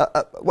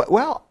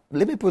 Well,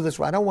 let me put it this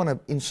way. I don't want to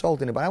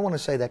insult anybody. I want to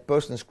say that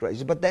person is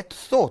crazy. But that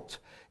thought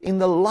in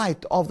the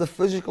light of the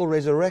physical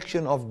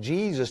resurrection of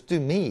Jesus to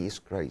me is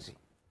crazy.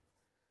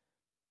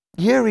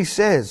 Here he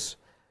says,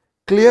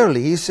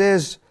 clearly, he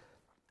says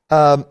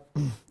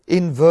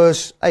in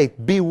verse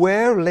 8,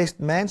 beware lest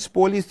man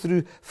spoil you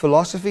through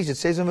philosophies. It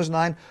says in verse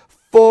 9,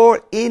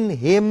 for in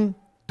Him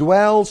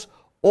dwells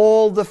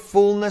all the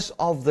fullness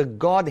of the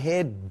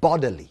Godhead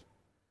bodily.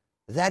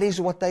 That is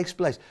what takes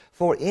place.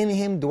 For in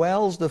Him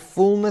dwells the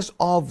fullness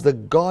of the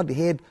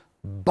Godhead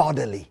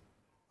bodily.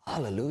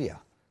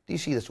 Hallelujah. Do you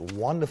see this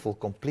wonderful,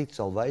 complete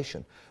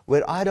salvation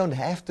where I don't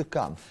have to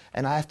come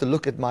and I have to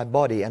look at my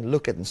body and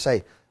look at it and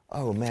say,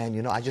 oh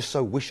man, I just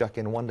so wish I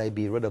can one day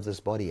be rid of this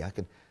body.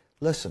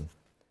 Listen,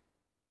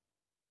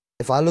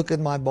 if I look at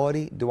my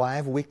body, do I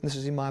have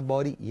weaknesses in my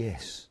body?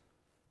 Yes.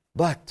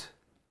 But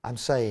I'm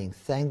saying,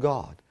 thank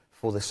God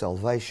for the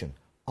salvation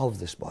of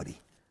this body.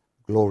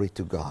 Glory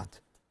to God.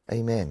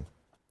 Amen.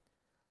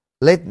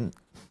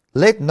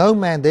 Let no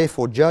man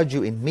therefore judge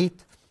you in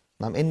meat,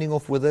 and I'm ending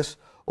off with this,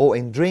 or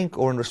in drink,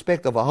 or in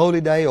respect of a holy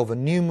day, of a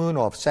new moon,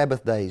 or of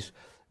Sabbath days,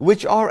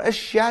 which are a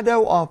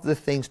shadow of the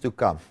things to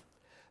come.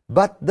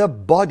 But the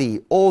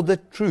body, or the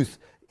truth,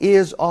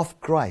 is of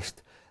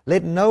Christ.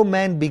 Let no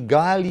man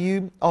beguile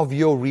you of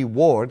your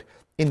reward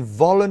in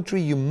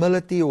voluntary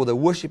humility or the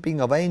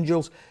worshipping of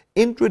angels,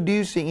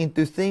 introducing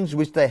into things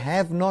which they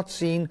have not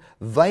seen,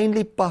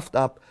 vainly puffed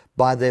up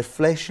by their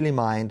fleshly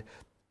mind,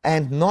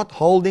 and not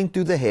holding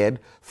to the head,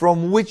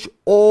 from which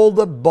all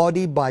the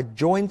body by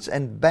joints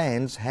and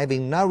bands,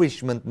 having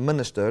nourishment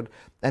ministered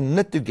and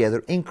knit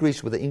together,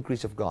 increase with the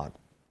increase of God.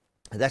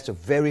 That's a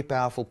very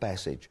powerful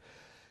passage.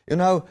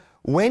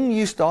 When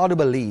you start to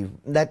believe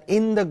that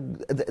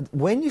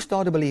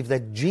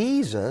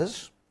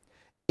Jesus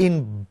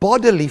in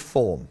bodily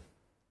form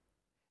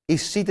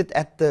is seated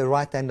at the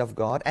right hand of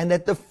God, and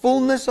that the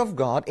fullness of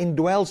God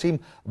indwells Him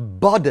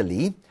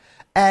bodily,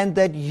 and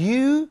that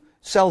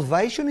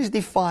salvation is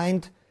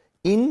defined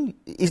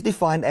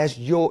as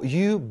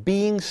you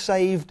being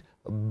saved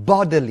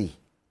bodily,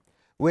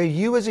 where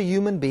you as a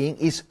human being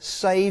is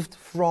saved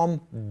from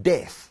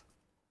death.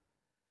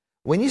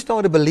 When you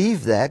start to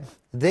believe that,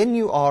 then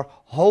you are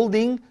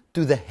holding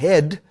to the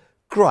head,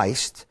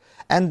 Christ,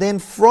 And then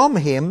from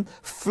Him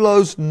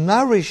flows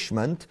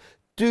nourishment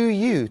to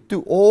you,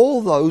 to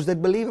all those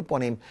that believe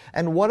upon Him.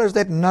 And what does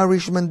that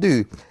nourishment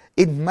do?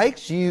 It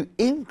makes you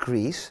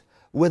increase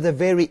with the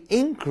very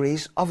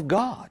increase of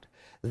God.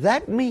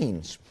 That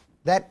means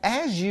that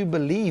as you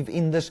believe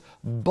in this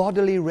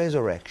bodily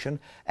resurrection,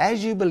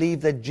 as you believe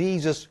that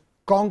Jesus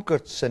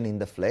conquered sin in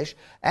the flesh,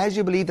 as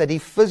you believe that He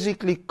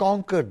physically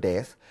conquered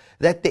death,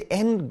 that the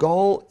end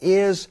goal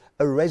is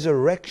a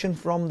resurrection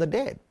from the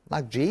dead.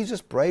 Like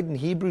Jesus prayed in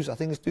Hebrews, I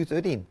think it's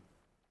 2:13.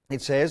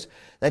 It says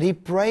that He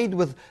prayed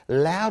with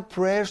loud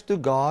prayers to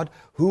God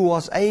who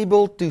was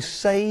able to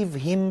save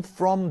Him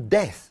from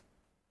death.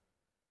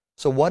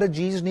 So what did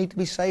Jesus need to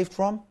be saved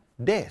from?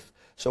 Death.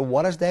 So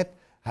what is that?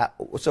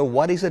 So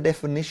what is the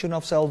definition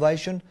of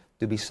salvation?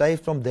 To be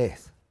saved from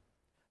death.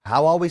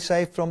 How are we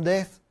saved from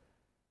death?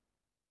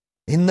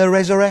 In the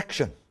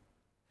resurrection.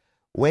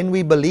 When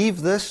we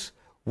believe this,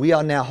 we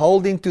are now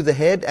holding to the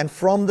head, and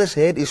from this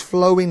head is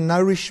flowing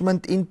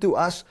nourishment into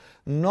us,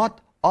 not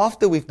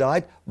after we've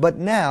died, but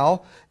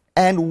now,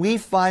 and we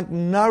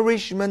find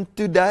nourishment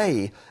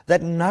today.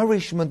 That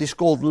nourishment is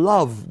called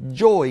love,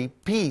 joy,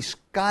 peace,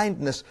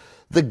 kindness,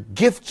 the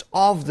gifts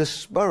of the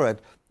Spirit,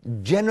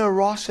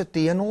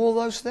 generosity, and all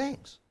those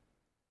things.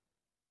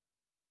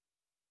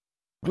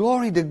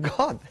 Glory to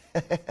God.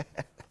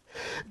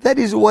 That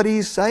is what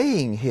He's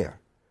saying here.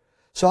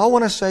 So I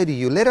want to say to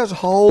you, let us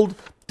hold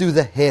to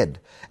the head,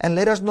 and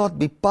let us not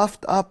be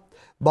puffed up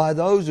by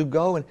those who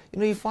go and,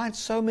 you find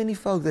so many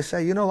folk that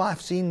say,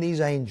 I've seen these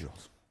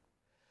angels,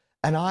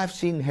 and I've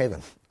seen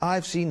heaven,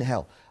 I've seen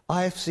hell,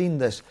 I've seen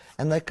this,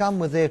 and they come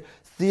with their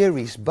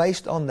theories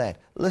based on that.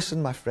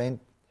 Listen, my friend,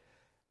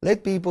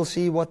 let people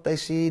see what they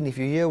see, and if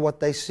you hear what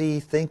they see,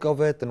 think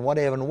of it, and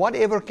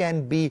whatever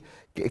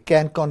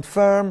can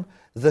confirm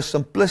the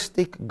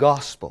simplistic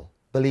gospel.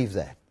 Believe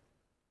that.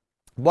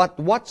 But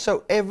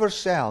whatsoever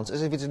sounds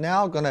as if it's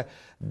now going to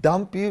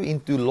dump you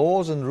into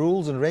laws and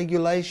rules and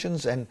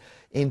regulations and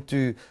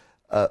into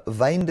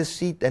vain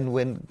deceit, and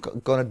when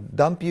going to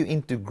dump you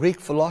into Greek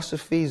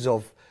philosophies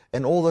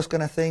and all those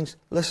kind of things.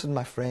 Listen,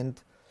 my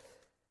friend,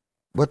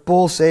 what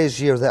Paul says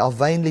here, they are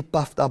vainly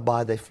puffed up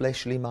by their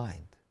fleshly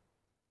mind.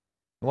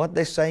 What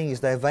they're saying is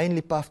they're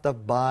vainly puffed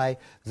up by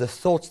the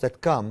thoughts that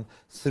come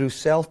through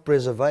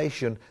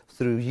self-preservation,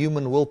 through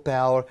human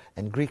willpower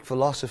and Greek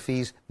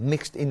philosophies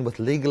mixed in with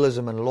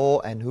legalism and law,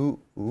 and who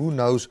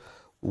knows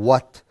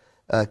what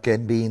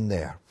can be in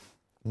there.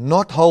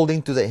 Not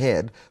holding to the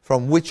head,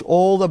 from which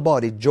all the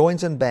body,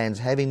 joints and bands,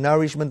 having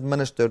nourishment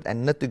ministered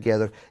and knit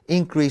together,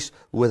 increase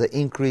with the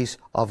increase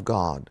of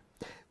God.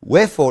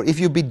 Wherefore, if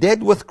you be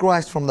dead with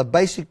Christ from the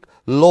basic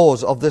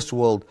laws of this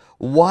world,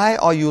 why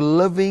are you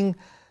living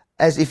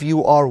as if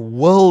you are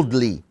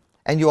worldly,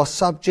 and you are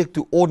subject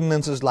to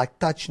ordinances like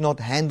touch not,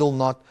 handle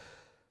not,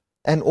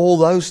 and all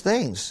those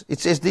things? It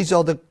says these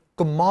are the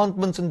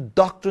commandments and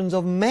doctrines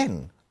of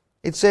men.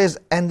 It says,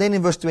 and then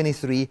in verse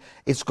 23,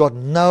 it's got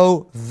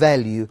no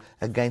value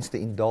against the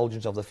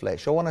indulgence of the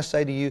flesh. So I want to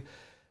say to you,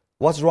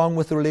 what's wrong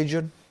with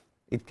religion?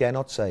 It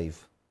cannot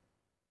save.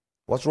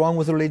 What's wrong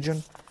with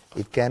religion?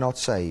 It cannot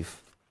save.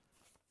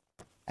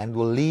 And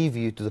will leave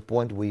you to the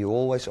point where you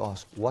always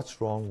ask, what's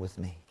wrong with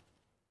me?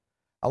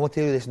 I want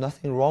to tell you, there's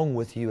nothing wrong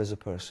with you as a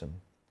person.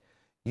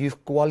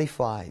 You've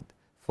qualified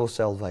for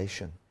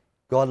salvation.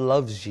 God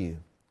loves you.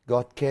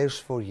 God cares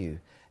for you.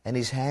 And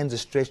His hands are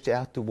stretched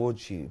out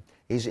towards you.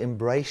 He's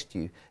embraced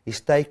you.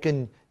 He's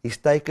taken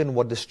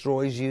what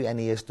destroys you, and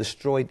He has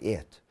destroyed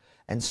it.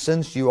 And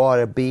since you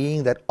are a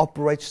being that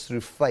operates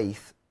through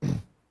faith,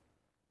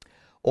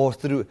 or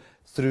through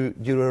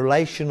your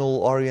relational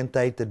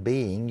orientated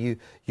being,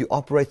 you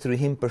operate through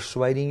Him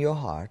persuading your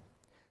heart.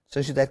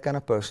 Since you're that kind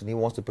of person, He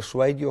wants to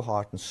persuade your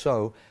heart, and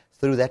so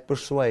through that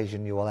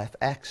persuasion you will have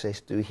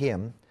access to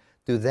Him,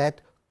 to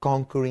that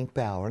conquering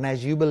power. And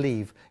as you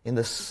believe in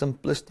the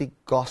simplistic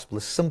gospel,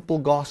 the simple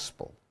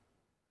gospel,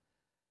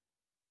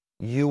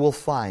 you will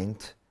find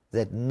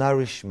that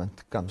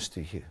nourishment comes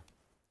to you.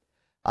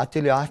 I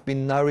tell you, I've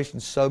been nourished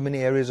in so many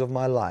areas of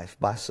my life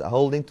by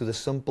holding to the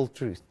simple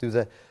truth, to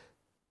the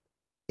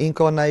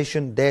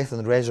incarnation, death,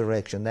 and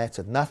resurrection. That's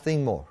it,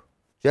 nothing more.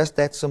 Just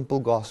that simple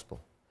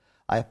gospel.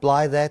 I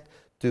apply that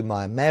to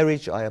my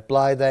marriage, I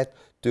apply that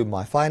to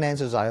my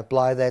finances, I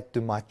apply that to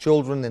my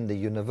children in the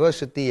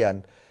university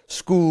and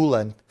school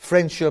and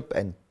friendship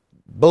and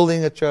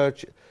building a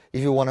church, if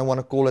you want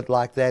to call it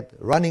like that,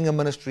 running a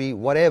ministry,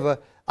 whatever.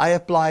 I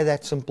apply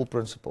that simple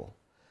principle.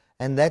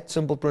 And that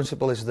simple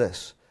principle is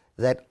this,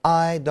 that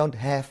I don't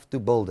have to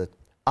build it.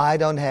 I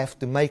don't have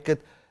to make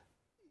it.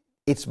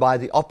 It's by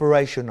the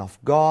operation of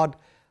God.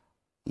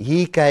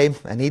 He came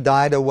and He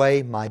died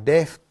away my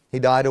death. He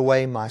died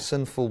away my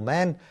sinful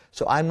man.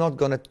 So I'm not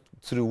going to,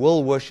 through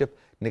will worship,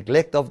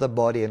 neglect of the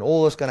body and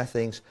all those kind of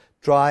things,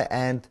 try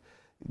and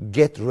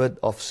get rid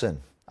of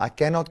sin. I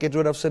cannot get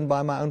rid of sin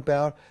by my own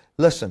power.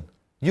 Listen,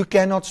 you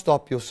cannot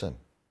stop your sin.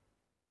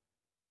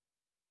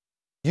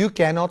 You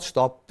cannot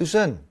stop to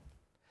sin.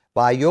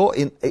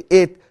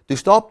 To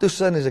stop to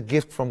sin is a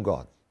gift from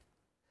God.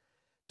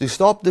 To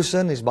stop to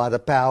sin is by the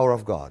power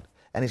of God.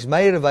 and He's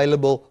made it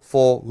available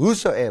for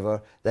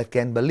whosoever that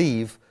can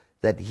believe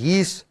that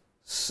He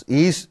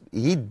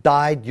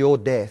died your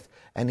death,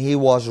 and He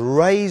was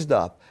raised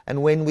up.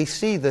 And when we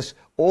see this,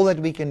 all that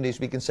we can do is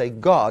we can say,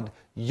 God,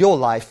 your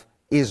life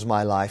is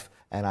my life.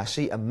 And I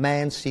see a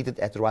man seated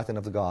at the right hand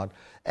of the God,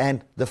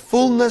 and the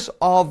fullness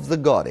of the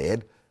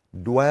Godhead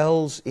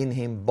dwells in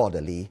Him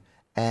bodily.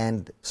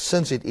 And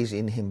since it is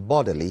in Him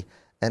bodily,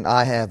 and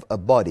I have a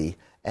body,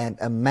 and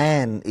a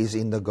man is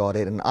in the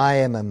Godhead, and I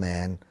am a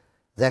man,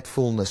 that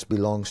fullness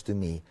belongs to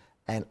me.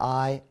 And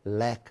I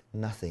lack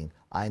nothing.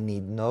 I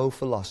need no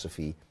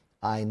philosophy.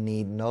 I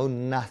need no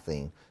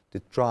nothing to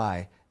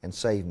try and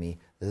save me.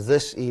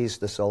 This is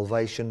the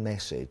salvation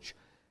message.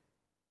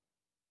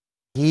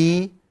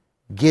 He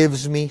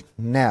gives me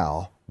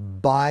now,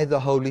 by the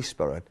Holy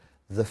Spirit,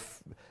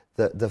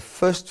 the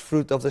first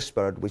fruit of the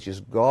Spirit, which is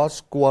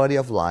God's quality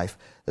of life,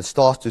 that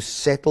starts to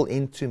settle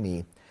into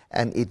me,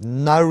 and it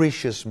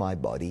nourishes my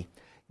body.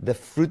 The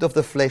fruit of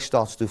the flesh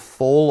starts to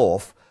fall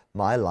off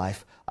my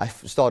life. I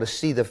start to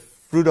see the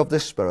fruit of the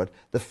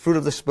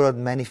Spirit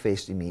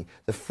manifest in me.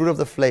 The fruit of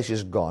the flesh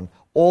is gone,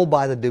 all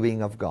by the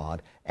doing of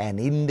God, and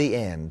in the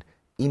end,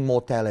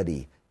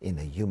 immortality in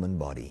a human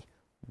body.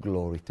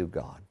 Glory to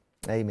God.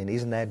 Amen.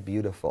 Isn't that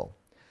beautiful?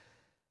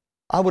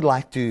 I would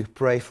like to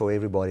pray for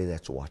everybody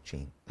that's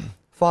watching.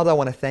 Father, I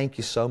want to thank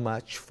you so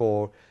much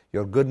for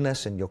your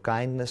goodness and your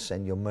kindness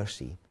and your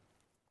mercy.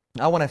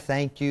 I want to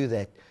thank you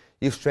that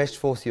you've stretched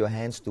forth your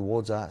hands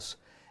towards us,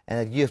 and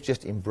that you have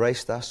just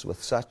embraced us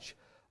with such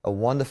a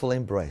wonderful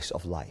embrace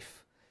of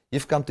life.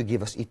 You've come to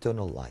give us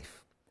eternal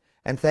life.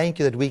 And thank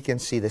you that we can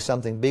see there's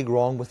something big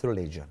wrong with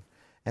religion,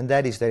 and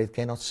that is that it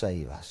cannot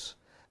save us.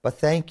 But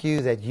thank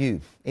you that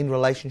you, in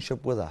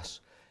relationship with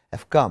us,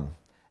 have come,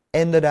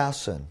 ended our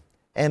sin,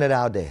 ended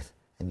our death,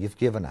 and you've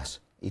given us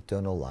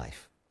eternal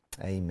life.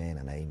 Amen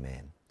and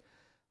amen.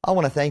 I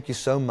want to thank you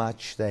so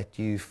much that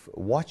you've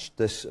watched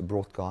this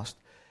broadcast.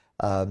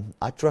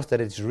 I trust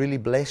that it's really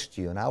blessed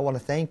you, and I want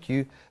to thank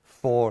you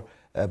for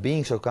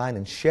being so kind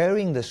and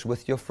sharing this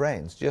with your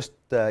friends. Just,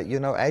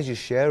 as you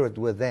share it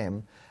with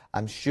them,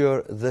 I'm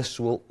sure this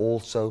will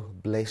also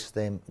bless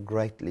them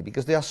greatly,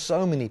 because there are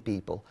so many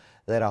people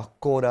that are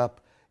caught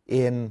up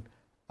in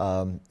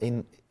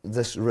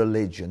this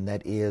religion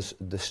that is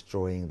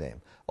destroying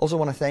them. Also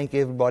want to thank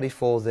everybody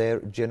for their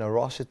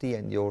generosity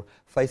and your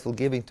faithful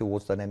giving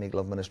towards Dynamic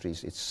Love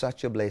Ministries. It's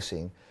such a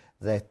blessing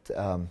that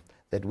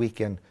we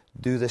can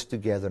do this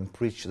together and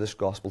preach this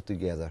gospel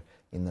together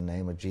in the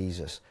name of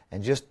Jesus.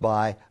 And just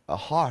by a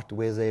heart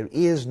where there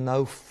is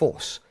no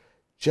force,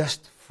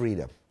 just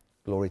freedom.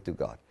 Glory to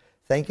God.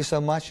 Thank you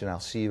so much, and I'll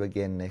see you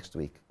again next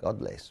week. God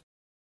bless.